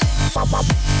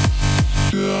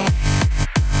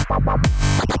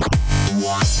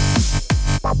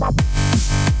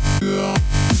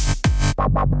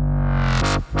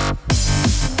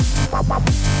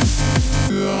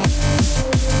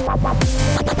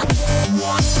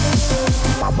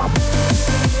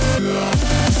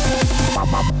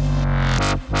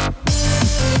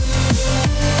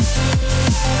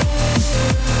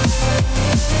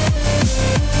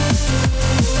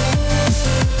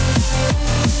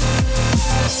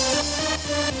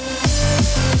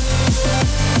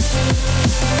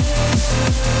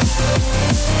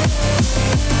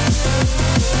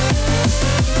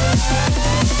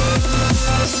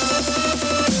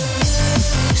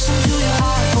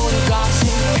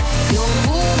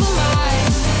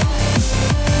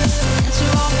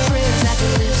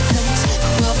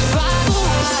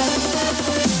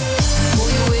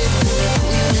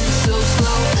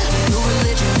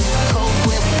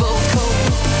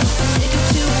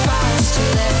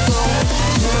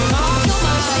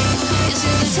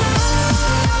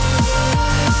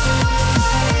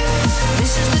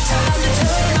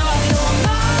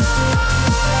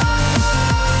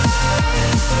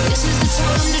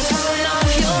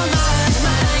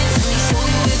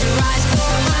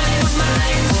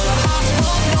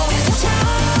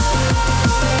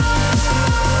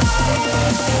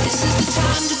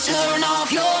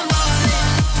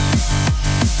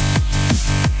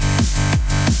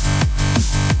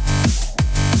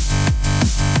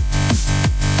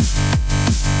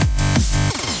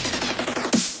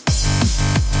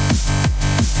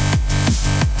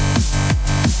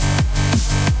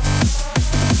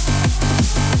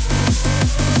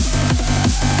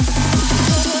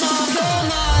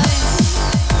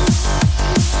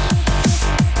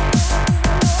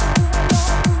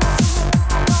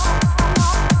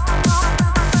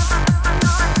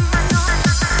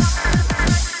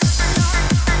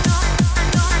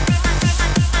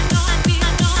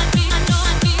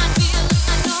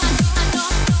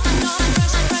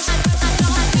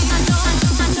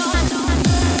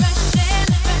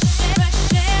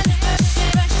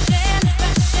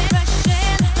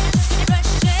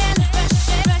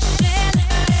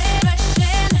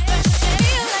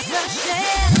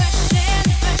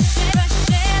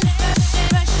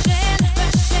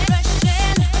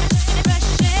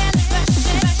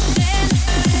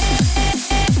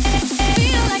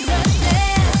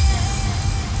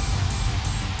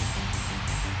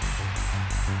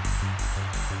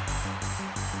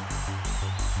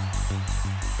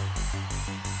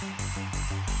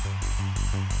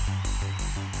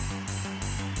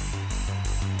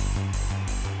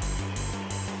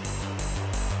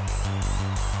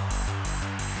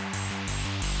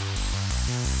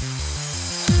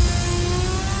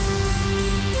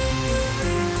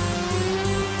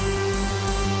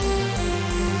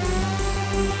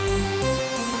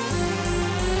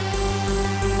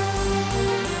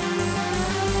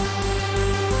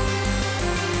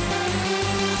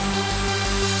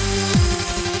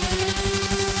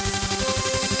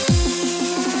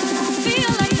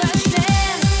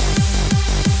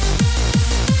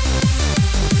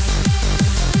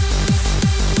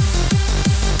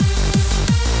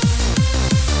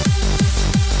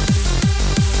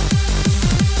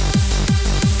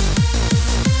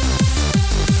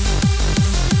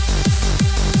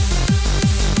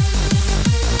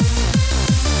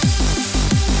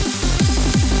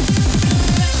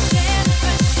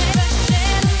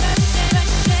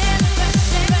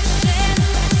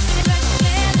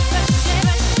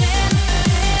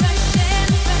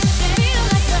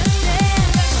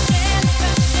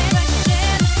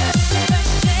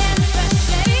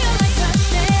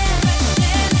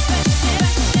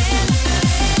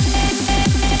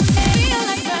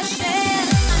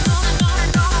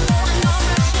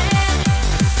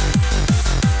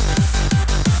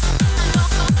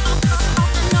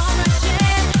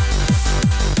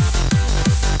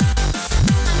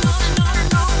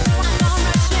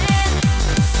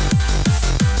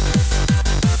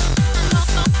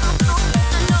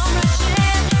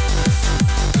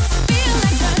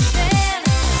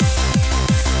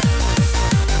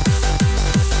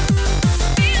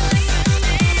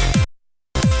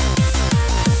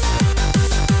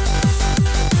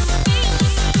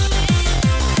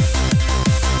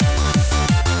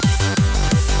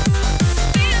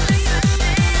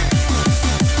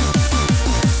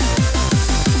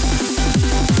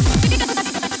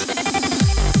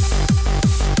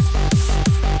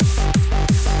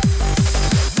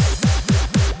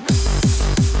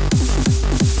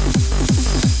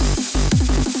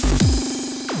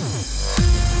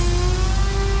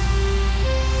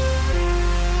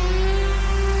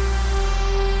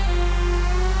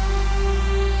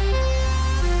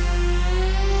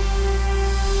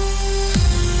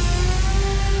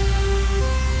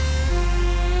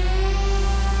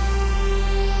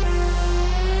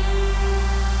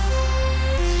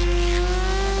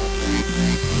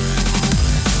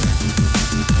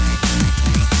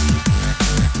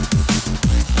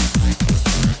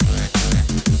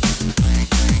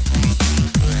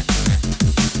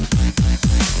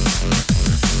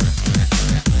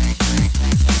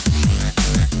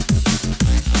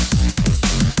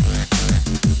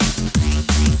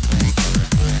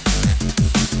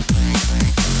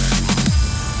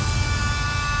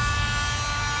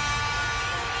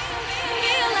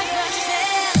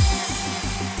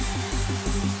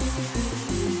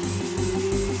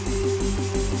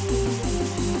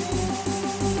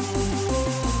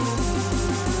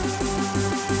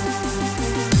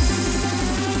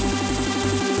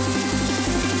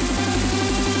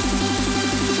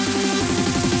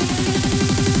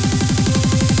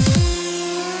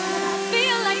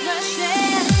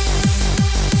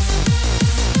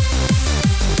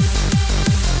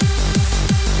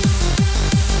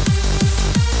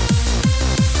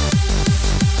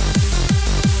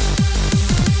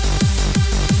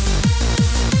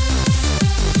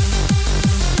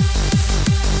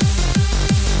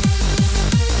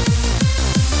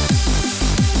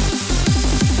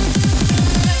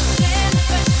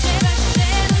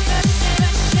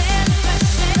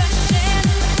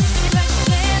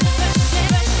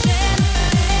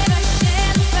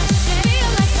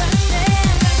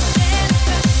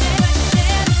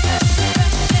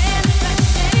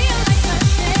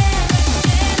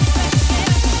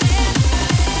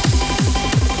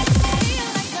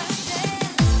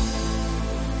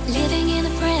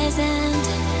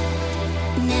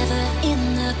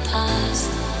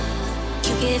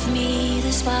 give me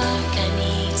the spark I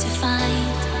need to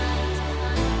find.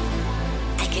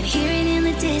 I can hear it in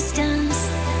the distance,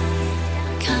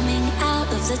 coming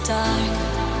out of the dark.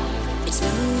 It's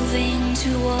moving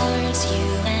towards you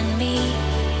and me.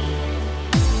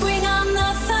 Bring on the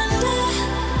thunder,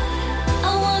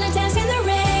 I wanna dance in the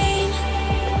rain.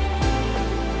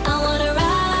 I wanna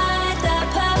ride the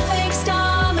perfect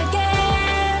storm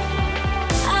again.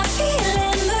 I feel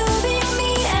it moving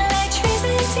me,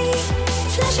 electricity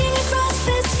flashing across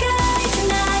the sky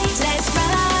tonight. Let's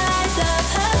ride the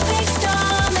perfect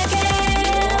storm again.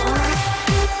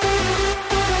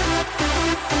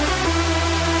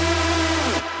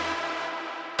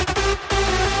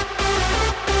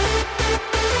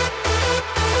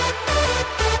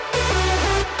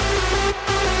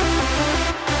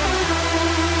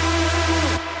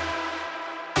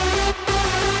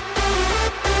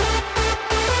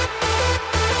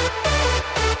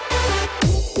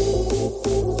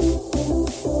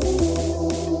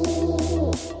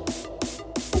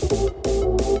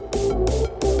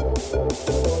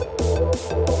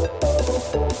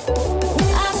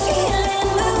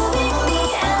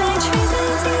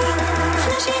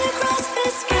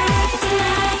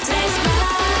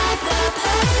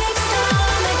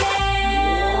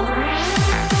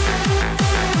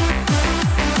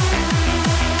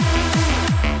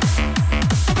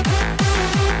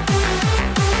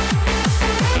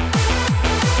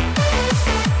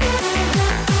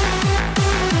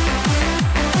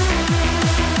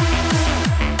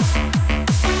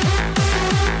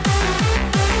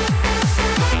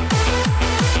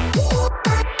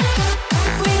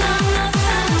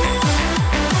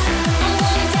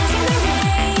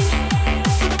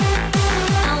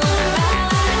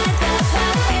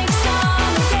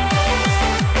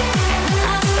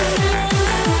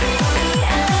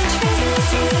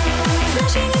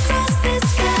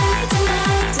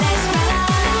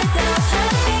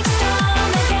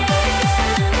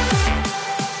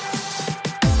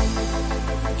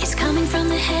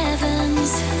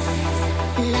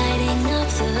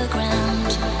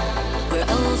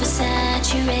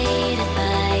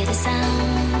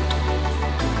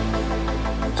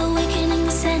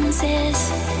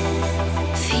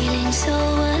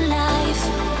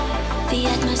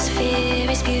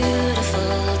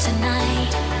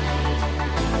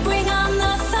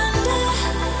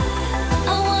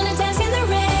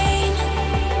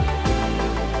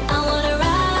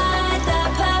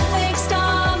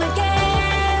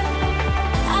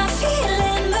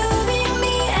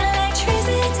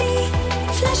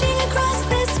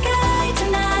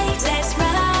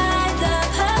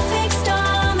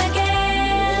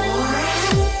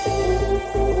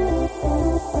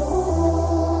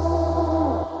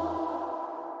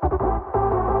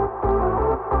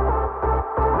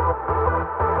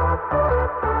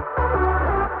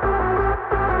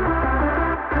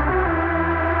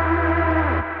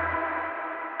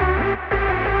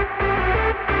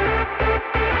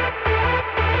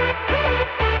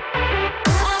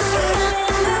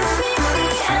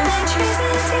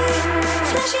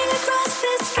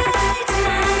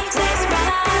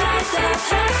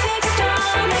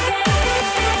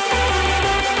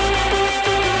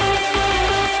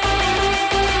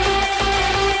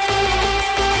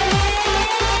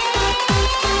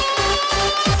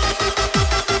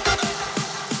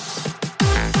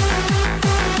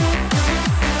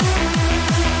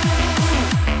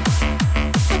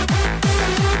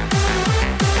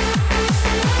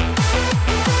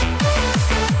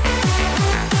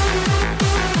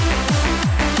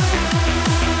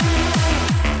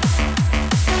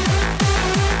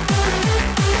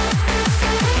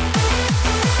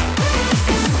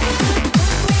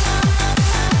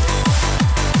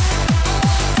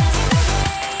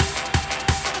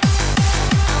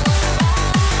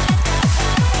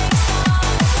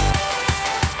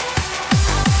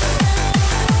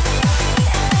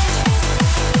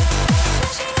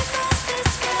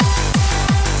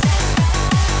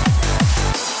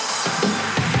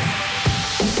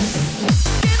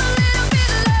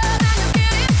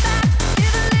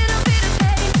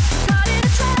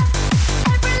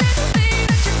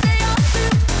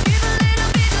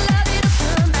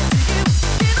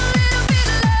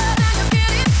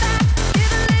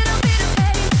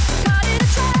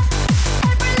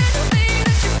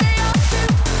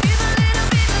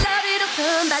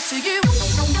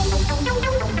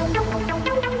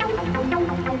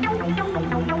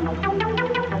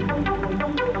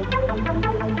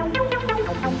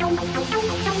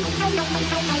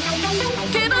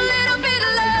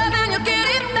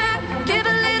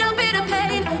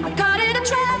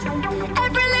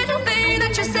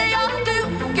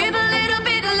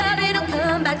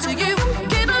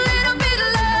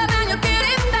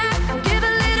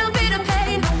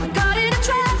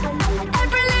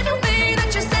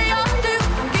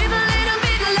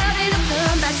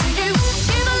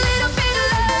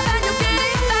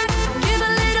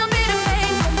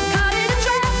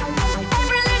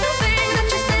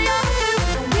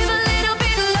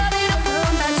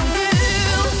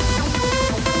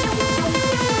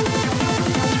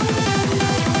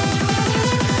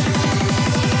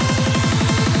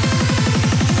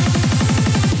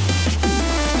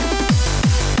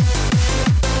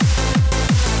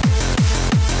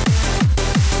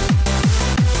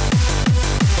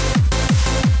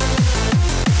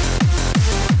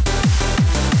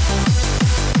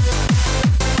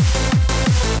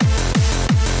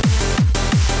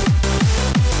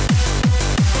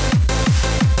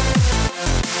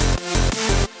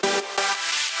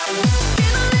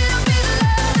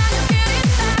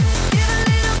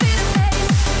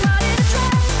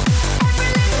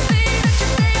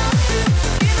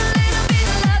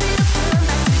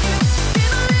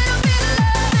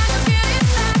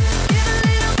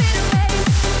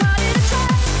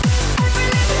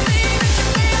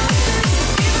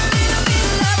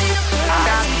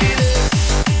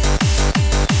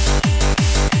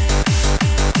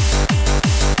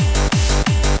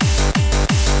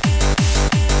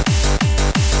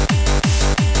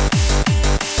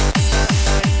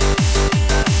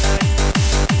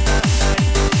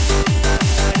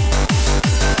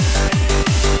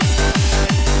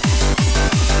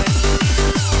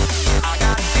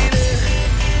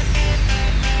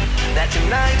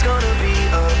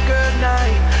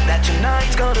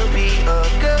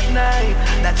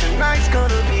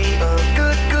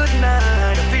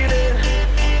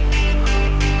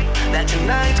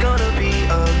 tonight's gonna be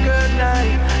a good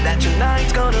night. That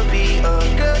tonight's gonna be a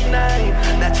good night.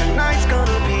 That tonight's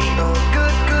gonna be a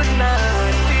good, good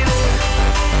night. Feel it.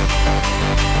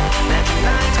 That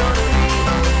tonight's gonna be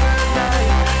a good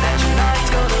night. That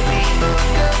tonight's gonna be a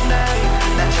good night.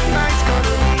 That tonight's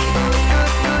gonna be a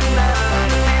good, good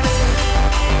night. Feel it.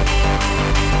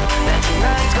 That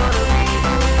tonight's gonna be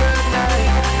a good night.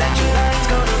 That tonight's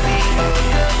gonna be a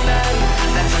good night.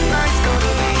 That tonight's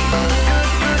gonna be a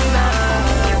good, good night.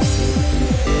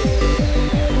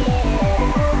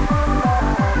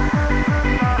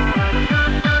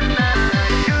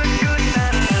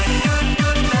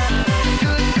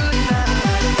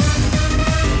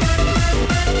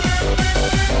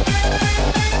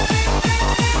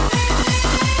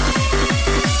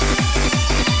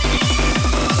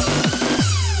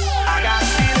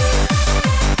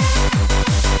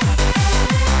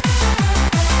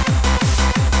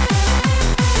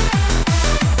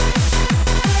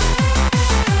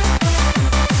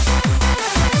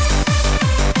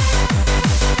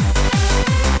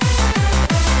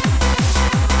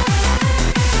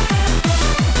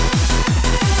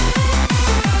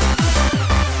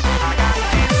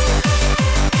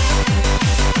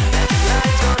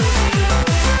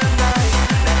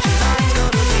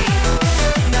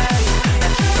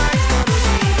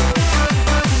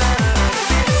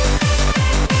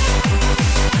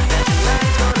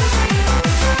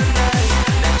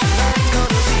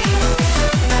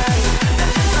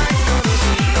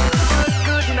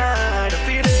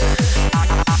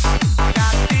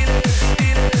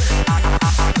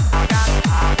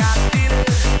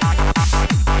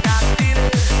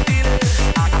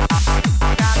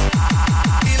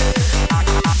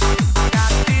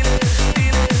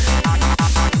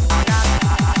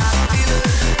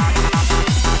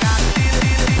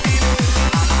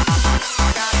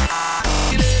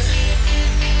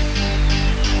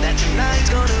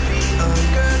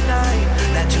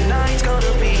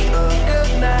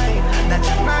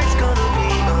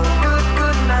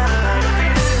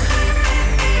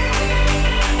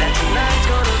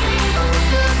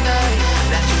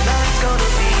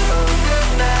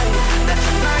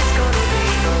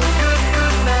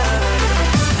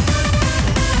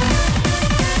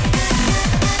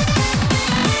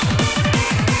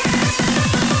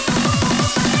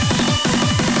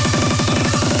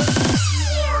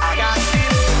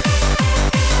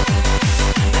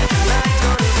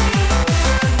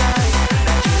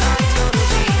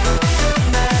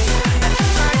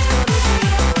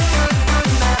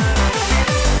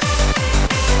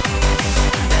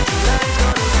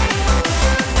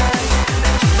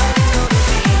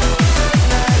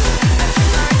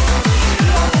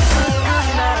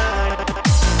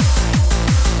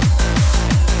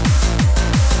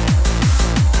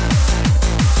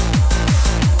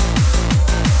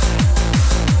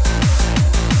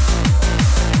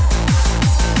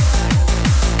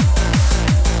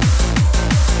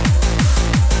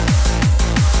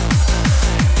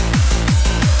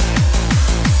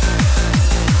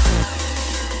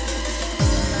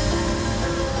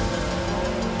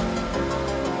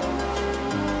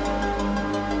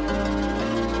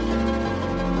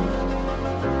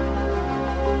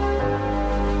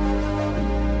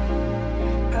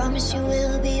 Promise you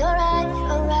will be alright,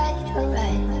 alright,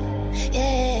 alright.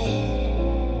 Yeah,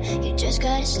 you just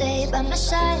gotta stay by my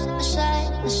side, my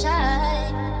side, my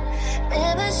side.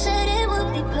 Never said it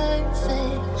would be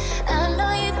perfect. I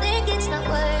know you think it's not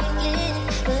working,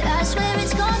 but I swear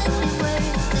it's gonna be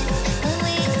worth it when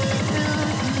we get through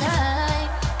the night.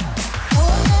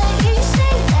 Oh, now you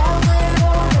say that we're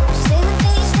over. Stay with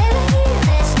me, stay with me,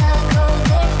 let's not go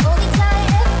there. Hold me tight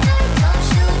every night, don't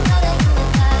you know that you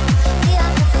and I, we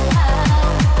are meant for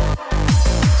life.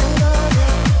 Don't go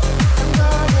there,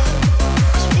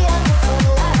 'cause we are meant for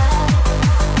life.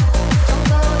 Don't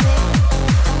go there,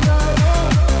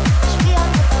 'cause we are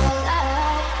meant for life.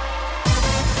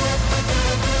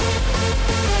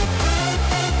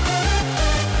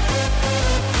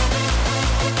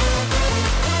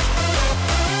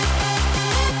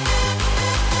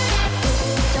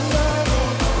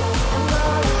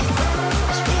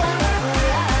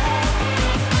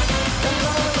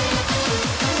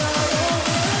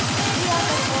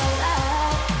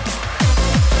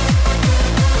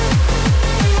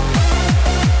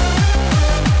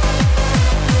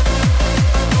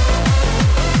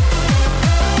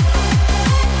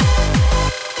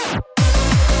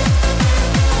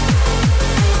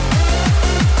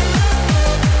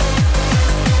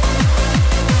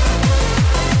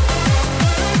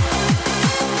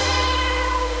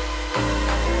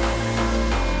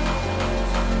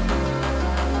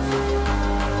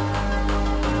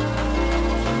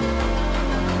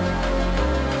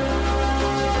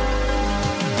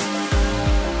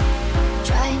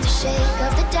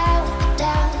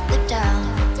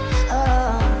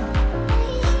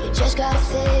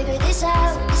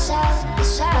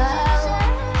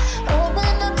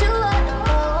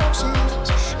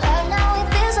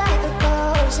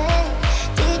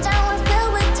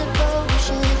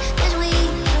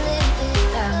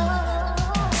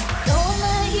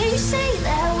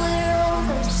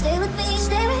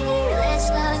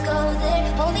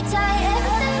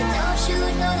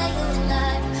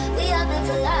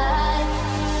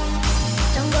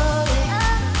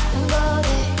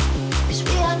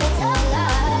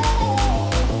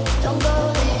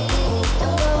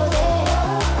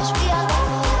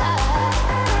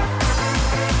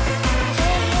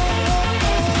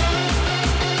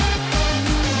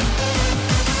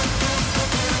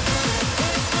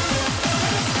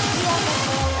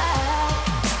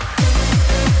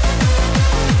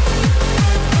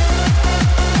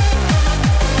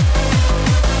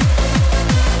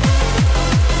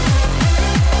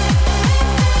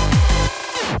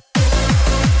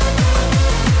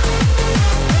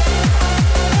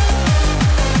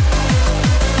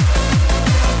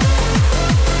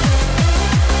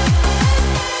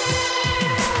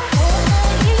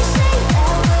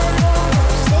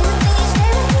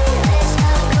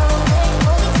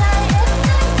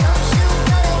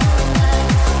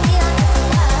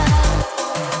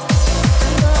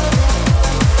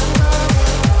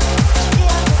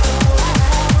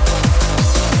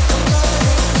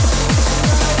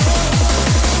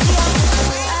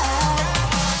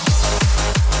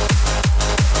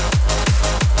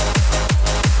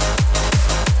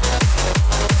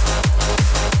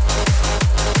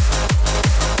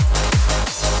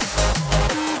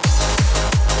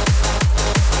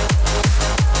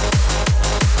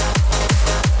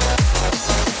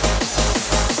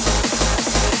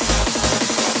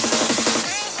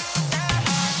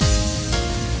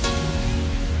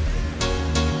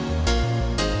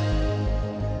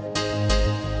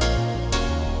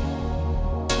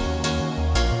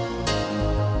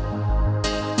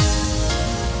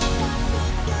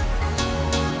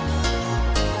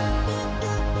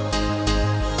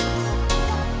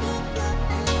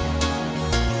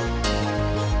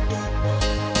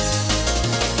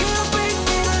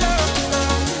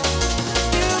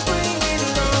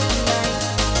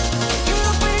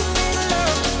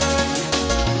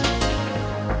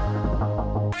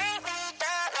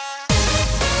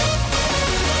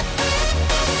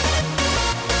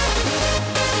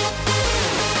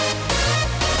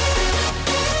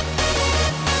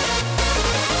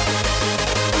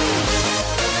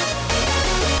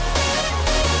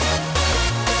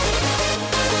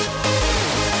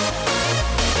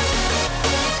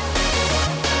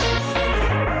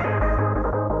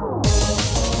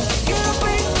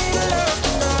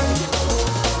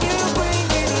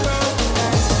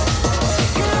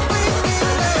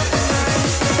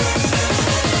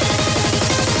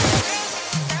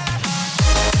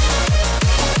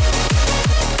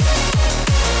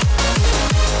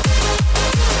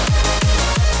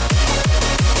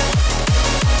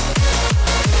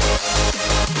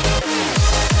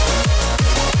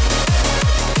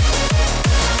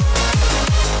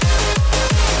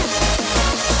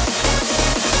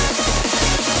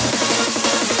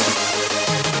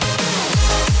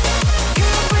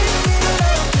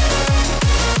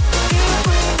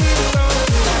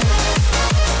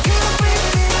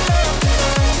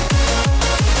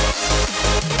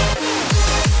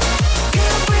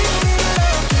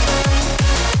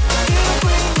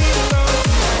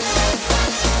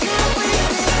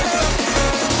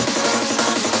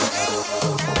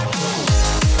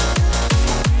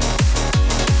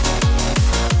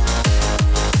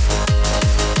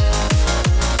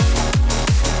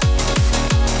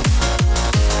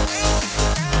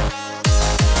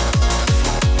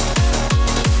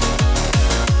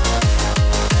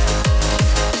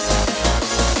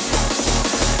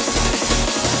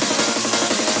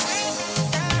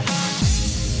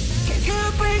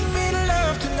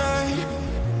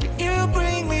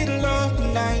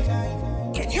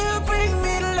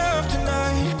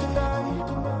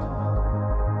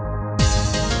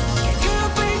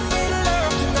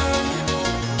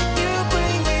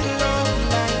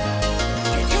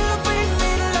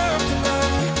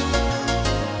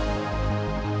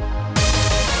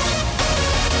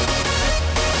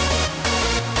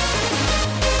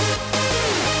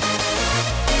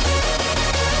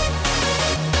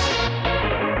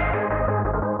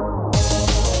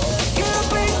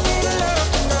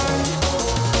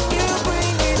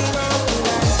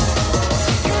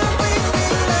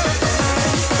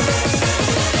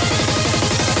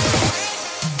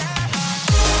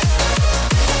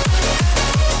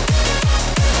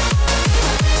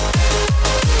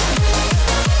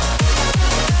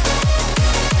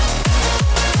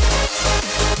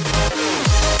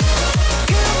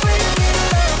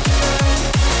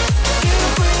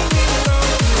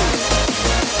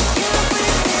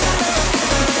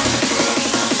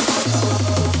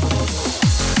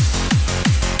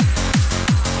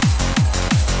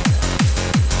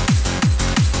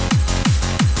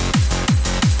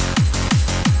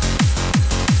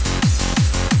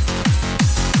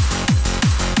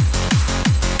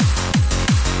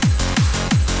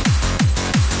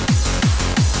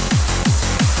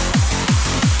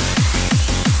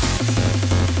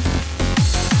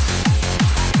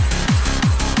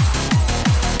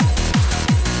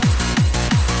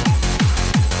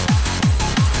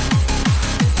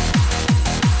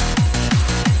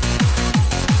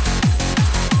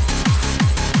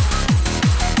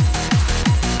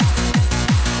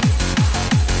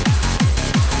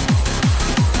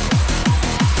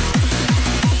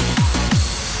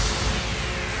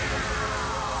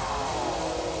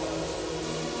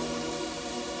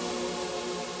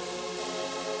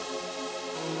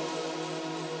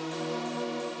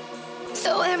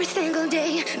 So every single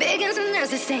day begins and ends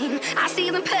the same. I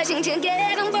see them pushing to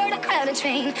get on board a crowded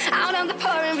train. Out of the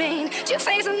pouring rain, to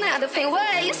face another pain. Why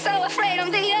are you so afraid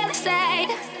on the other side?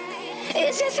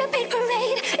 It's just a big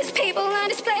parade, it's people on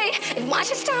display. And watch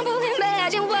you stumble,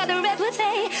 imagine what the rest would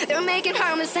say. They're making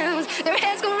harmless sounds, their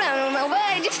heads go round and round.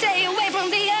 Why did you stay away from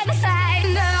the other side?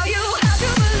 Now you have to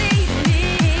believe me.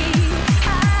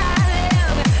 I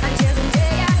live until the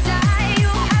day I die.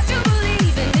 You have to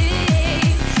believe in me.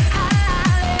 I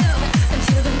live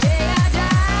until the day I die.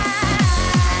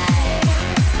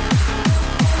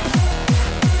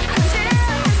 Until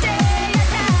the day I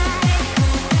die.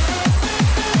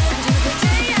 Until the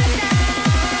day I die.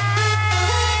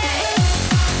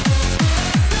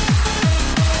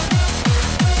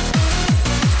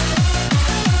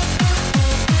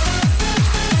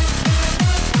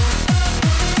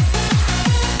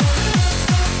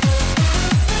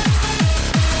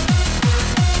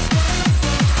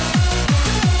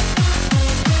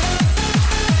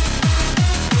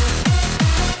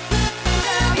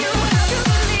 Now you have to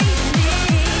believe me.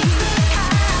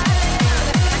 I live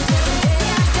until the day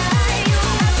I die. You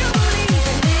have to believe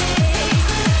in me.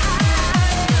 I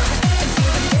live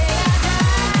until the day I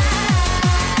die.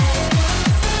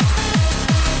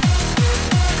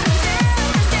 Until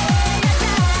the day I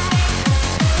die.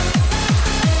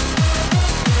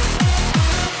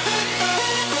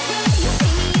 You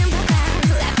see me in the clouds,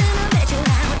 laughing a little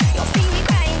loud. You'll see me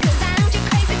crying 'cause I'm too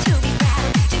crazy to be proud.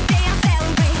 Today I'll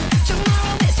celebrate,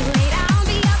 tomorrow it's too late. I'll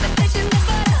be up and pushing the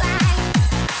borderline.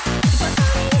 But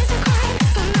money is a crime,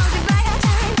 who knows if I have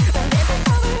time? When this is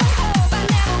over, I hope I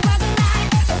never walk the line.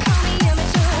 So call me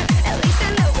immature, at least I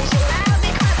know it's you. I'll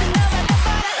be crossing over the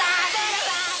borderline.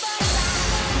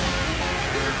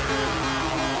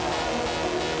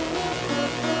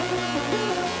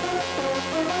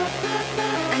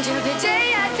 Until the day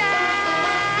I die.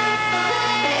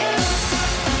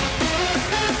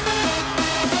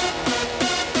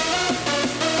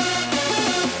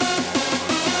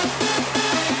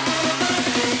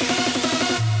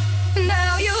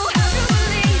 Now you have to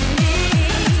believe me.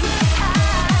 I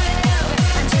live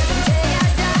until the day I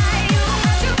die. You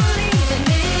have to believe in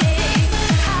me.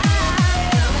 I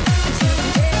live until the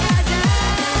day I die.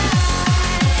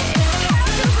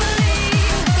 Have to believe.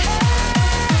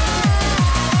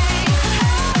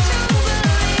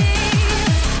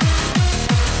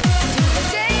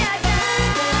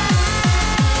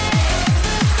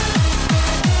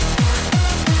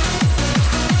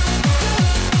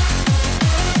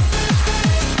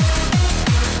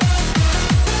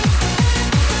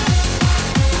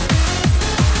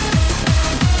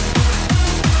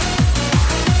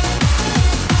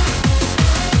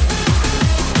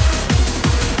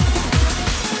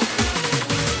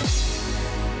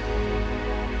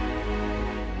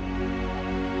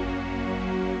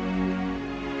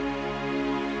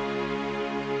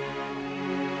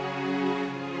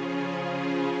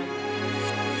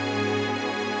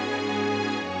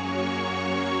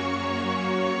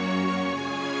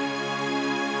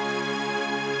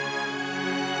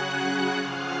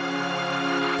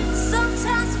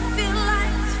 Sometimes I feel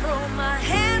like throw my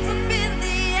hands up in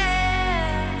the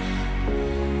air.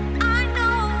 I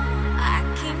know I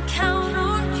can count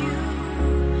on you.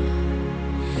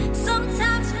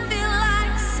 Sometimes I feel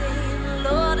like saying,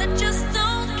 Lord, I just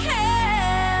don't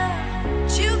care.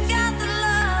 But you got the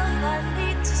love I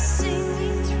need to see me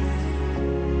through.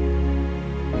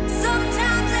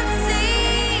 Sometimes it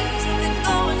seems the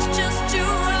going's just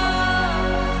too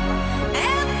rough,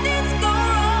 and things go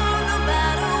wrong no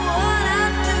matter what I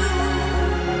do.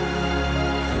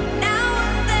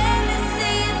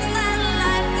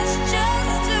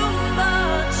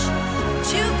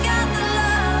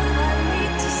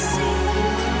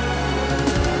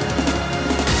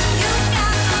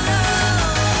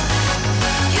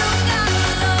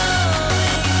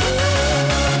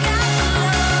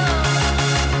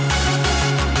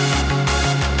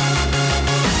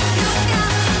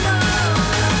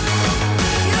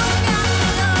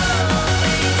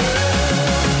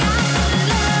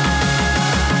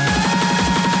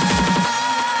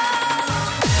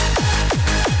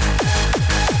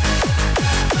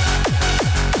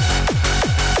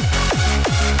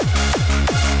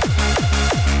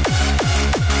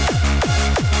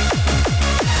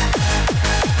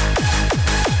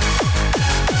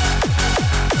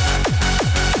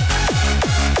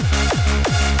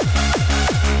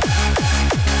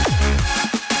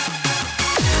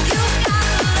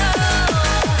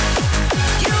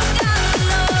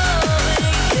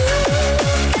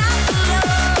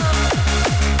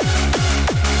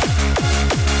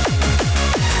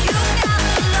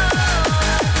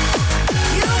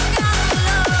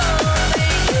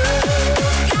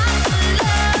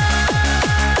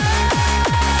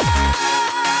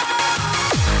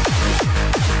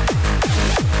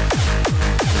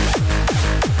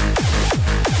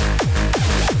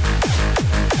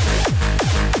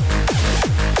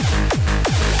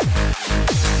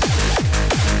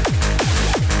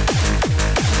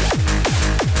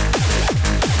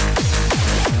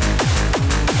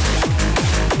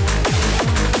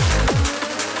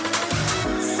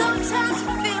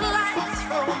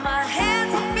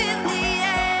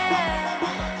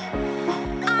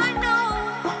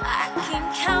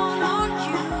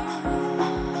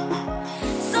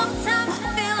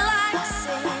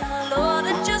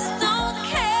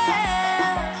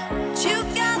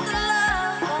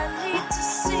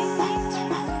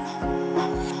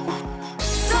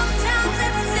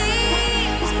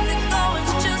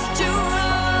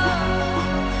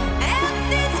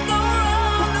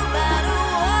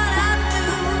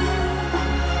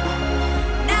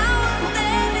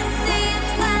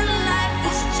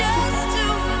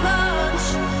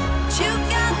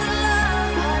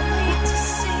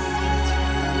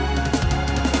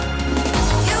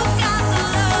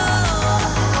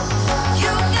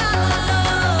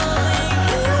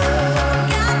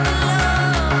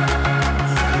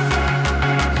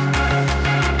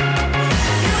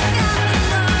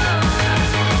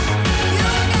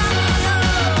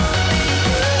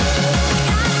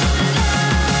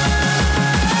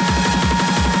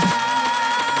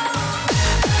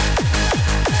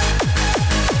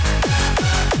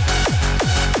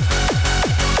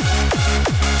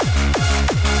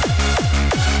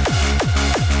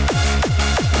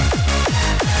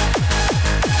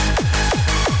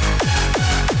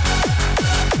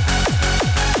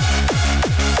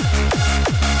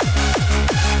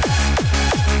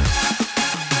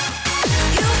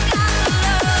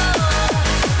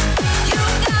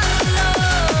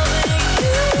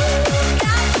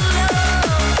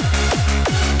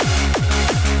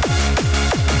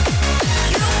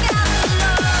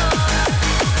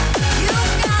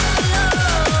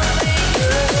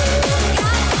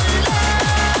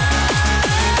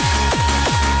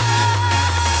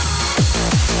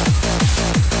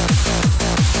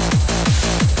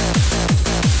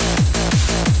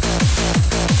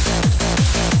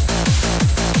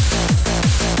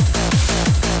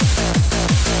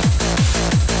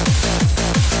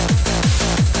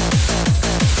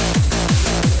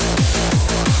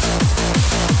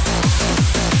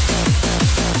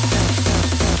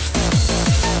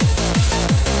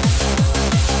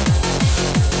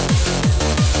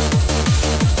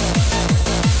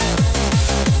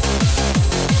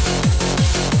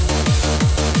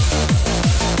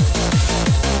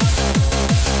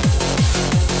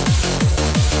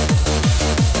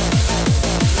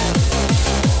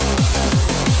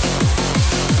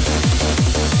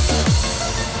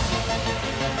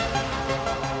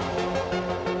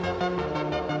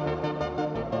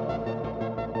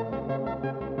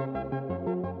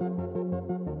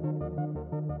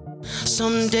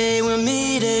 Someday we'll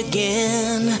meet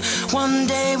again. One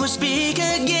day we'll speak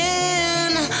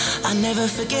again. I'll never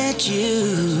forget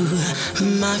you,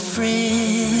 my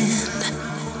friend.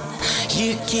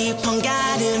 You keep on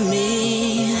guiding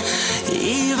me,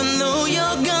 even though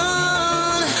you're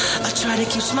gone. I try to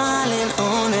keep smiling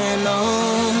on and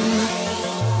on,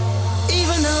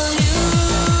 even though you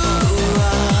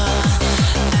are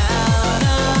out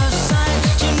of sight.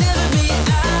 You'll never be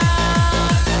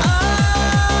out of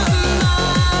mind.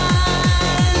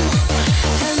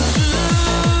 And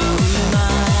through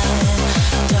my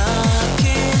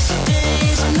darkest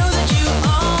days, I know that you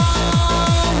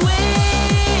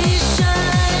always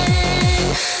shine,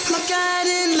 my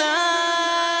guiding light,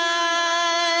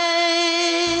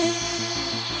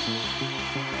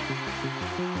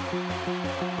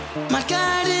 my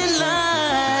guiding light,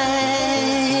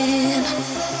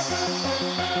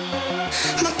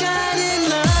 my guiding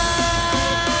light.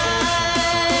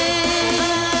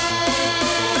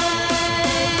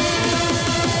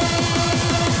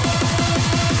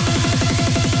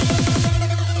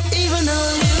 Even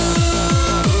though you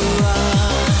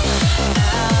are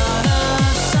out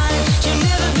of sight, you'll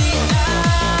never be out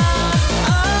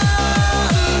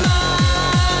of mind.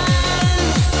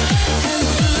 And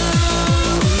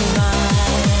through my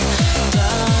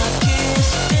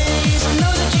darkest days, I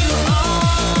know that you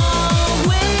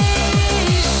always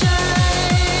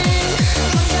shine,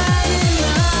 my guiding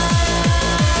light,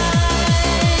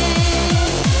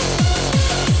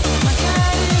 my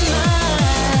guiding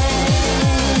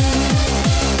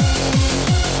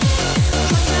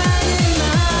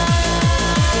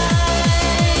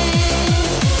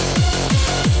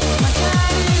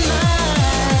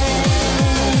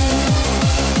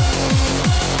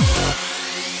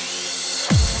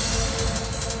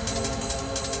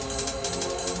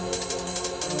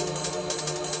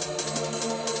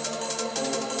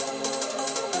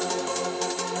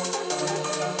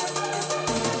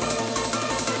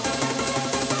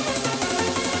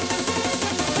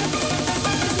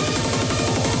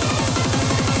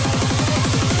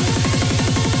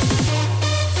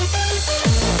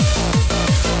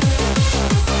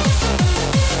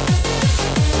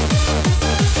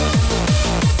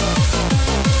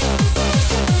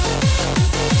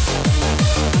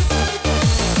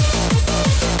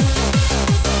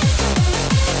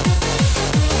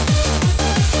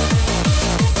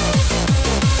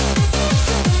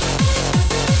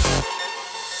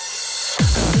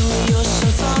Though you're so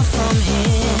far from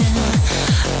here,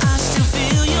 I still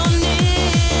feel you're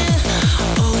near,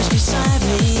 always beside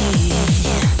me,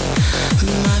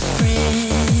 my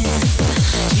friend.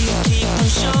 You keep on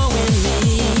showing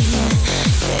me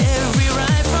every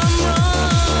right from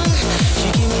wrong. You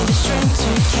give me the strength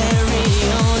to carry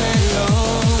on and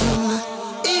on.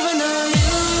 Even though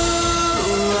you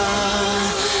are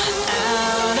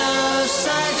out of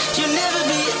sight, you'll never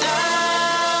be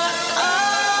out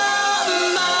of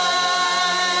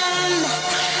mind.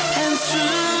 And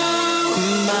through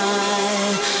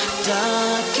my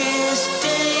darkest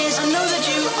days, I know that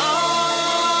you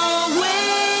always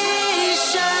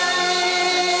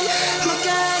shine, my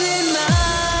guiding light,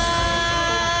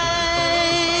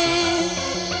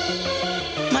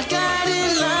 my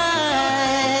guiding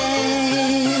light,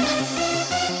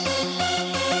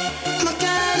 my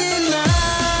guiding light.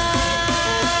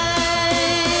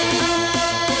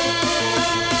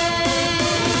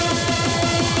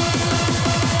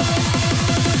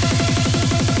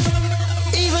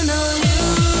 Even though you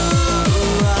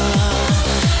are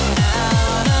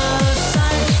out of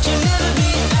sight, you'll never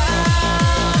be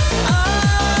out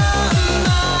of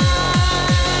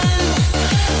mind.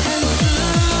 And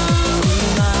through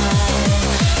my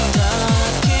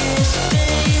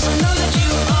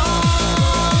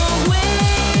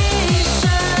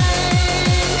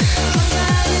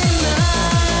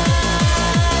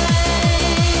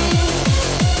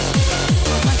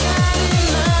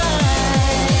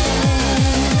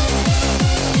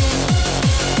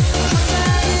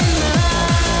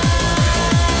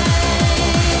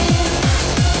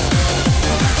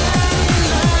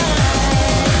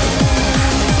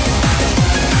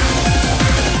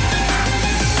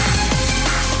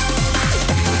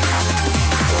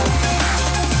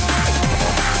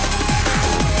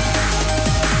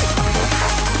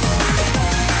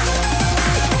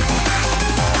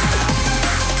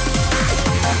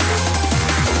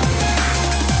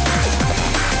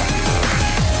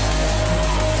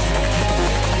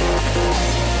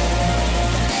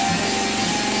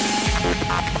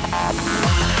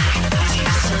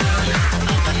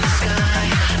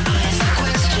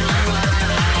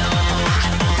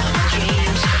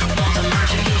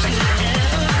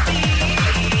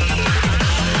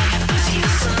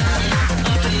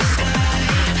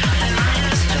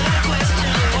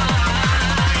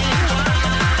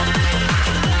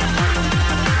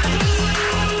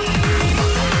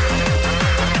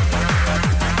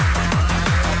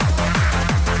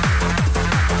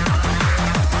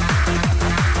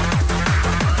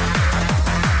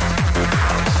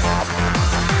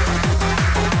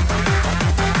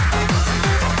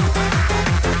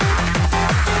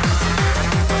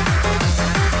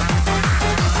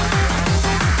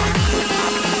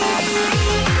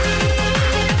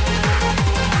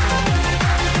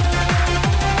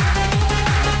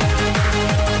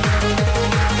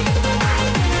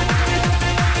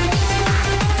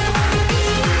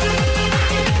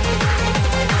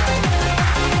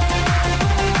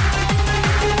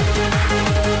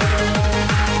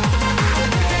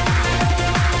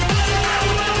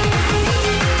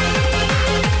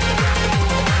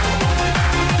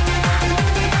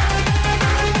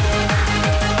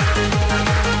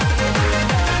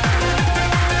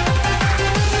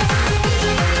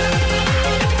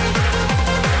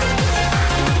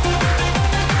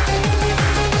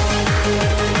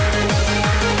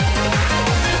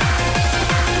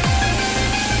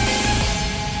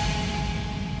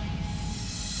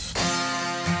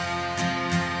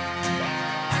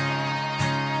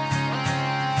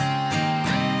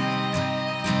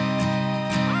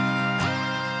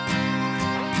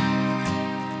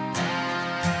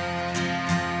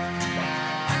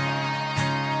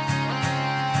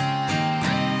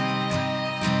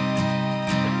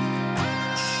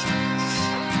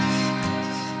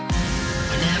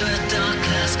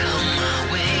times come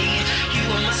my way, you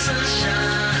are my sunshine.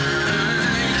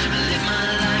 I live my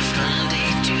life from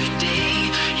day to day,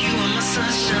 you are my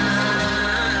sunshine.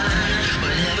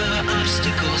 Whatever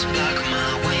obstacles block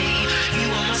my way, you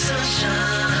are my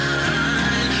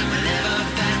sunshine. Whenever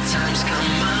bad times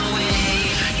come my way,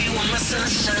 you are my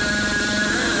sunshine.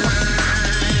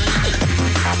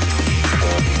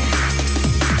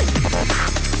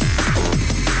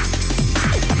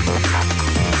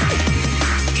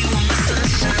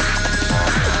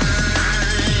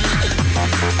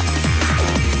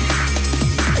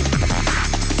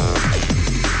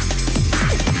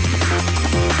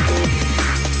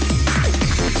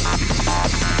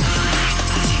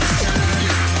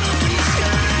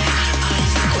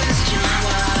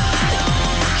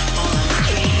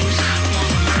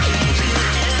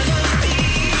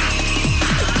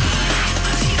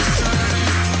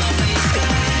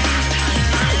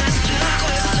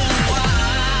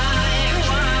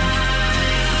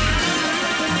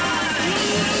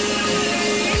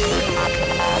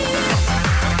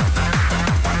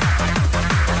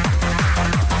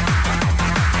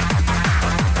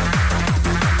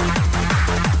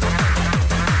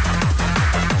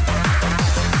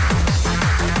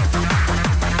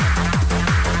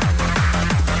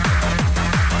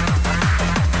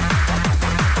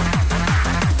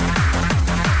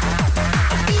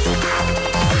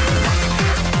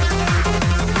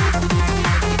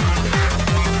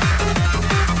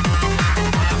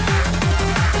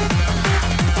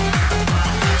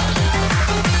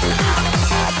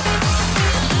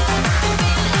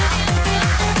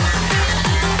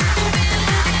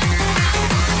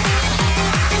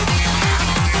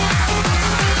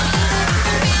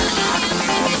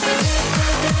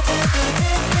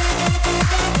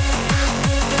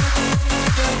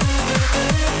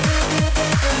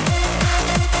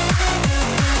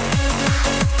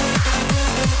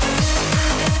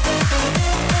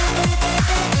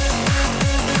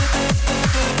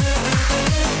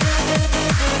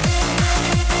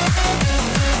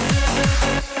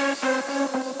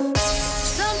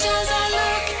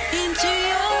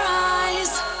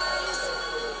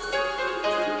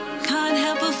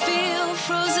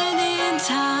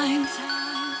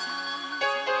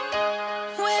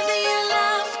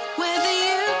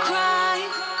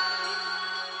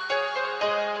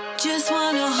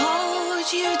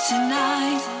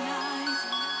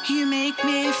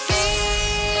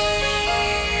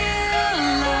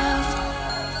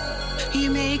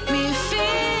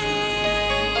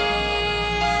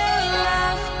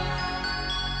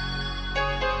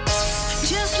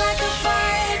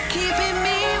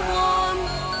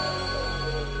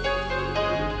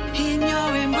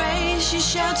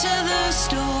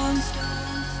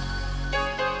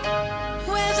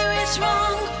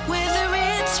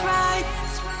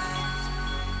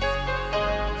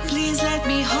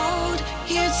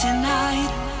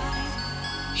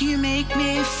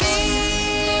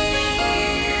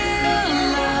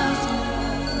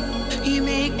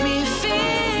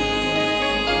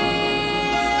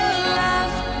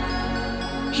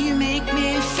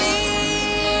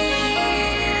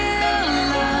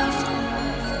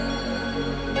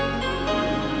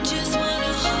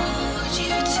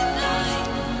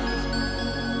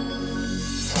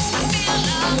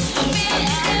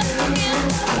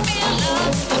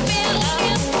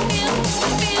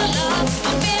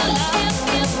 I feel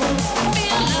love.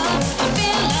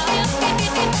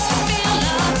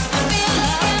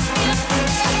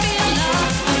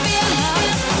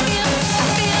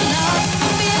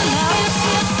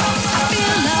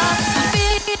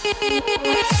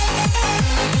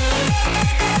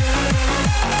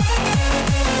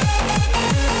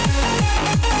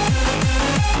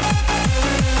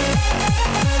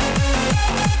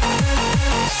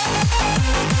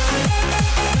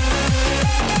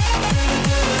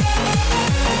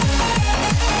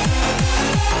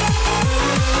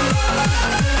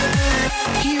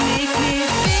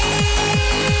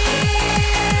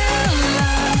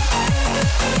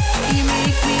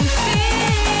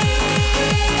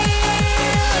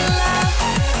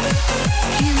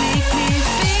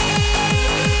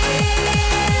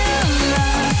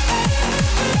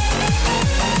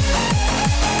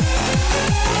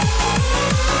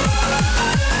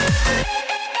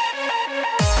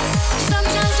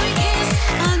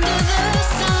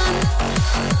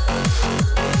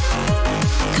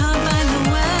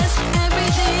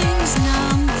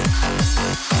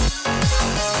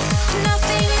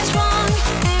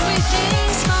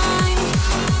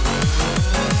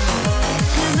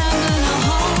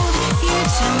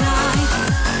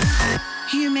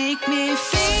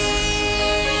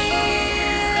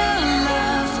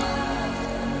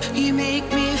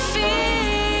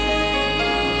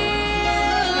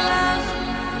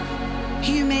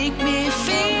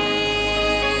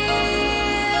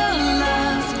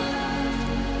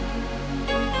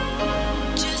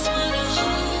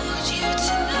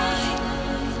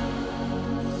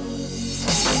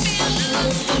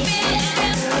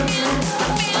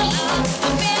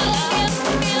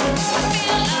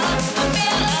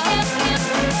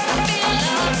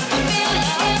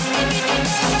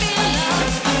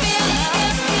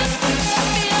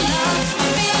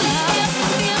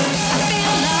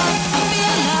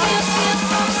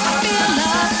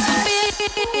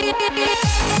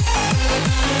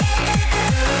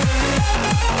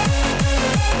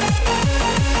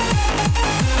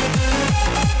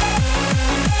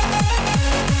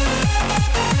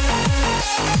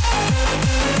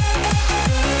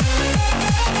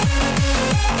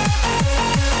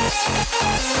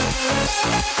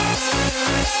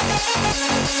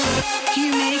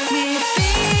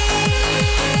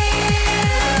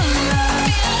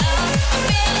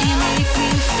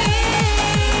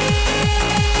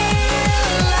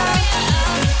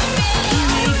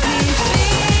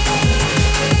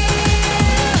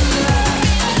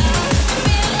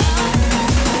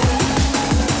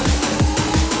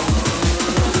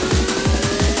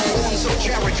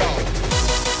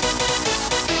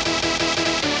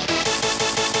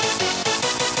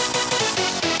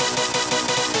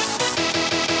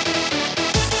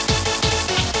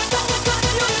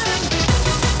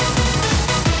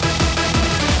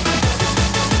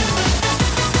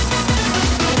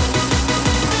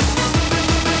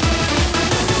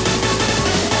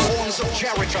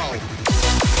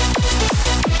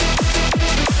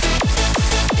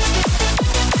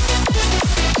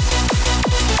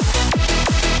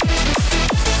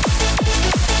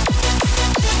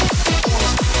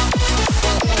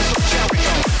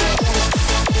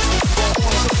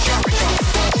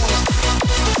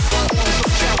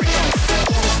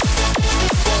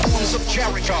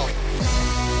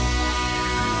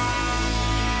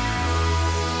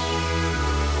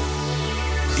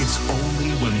 It's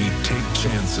only when we take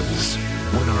chances,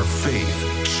 when our faith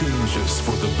changes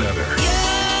for the better.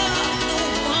 Yeah.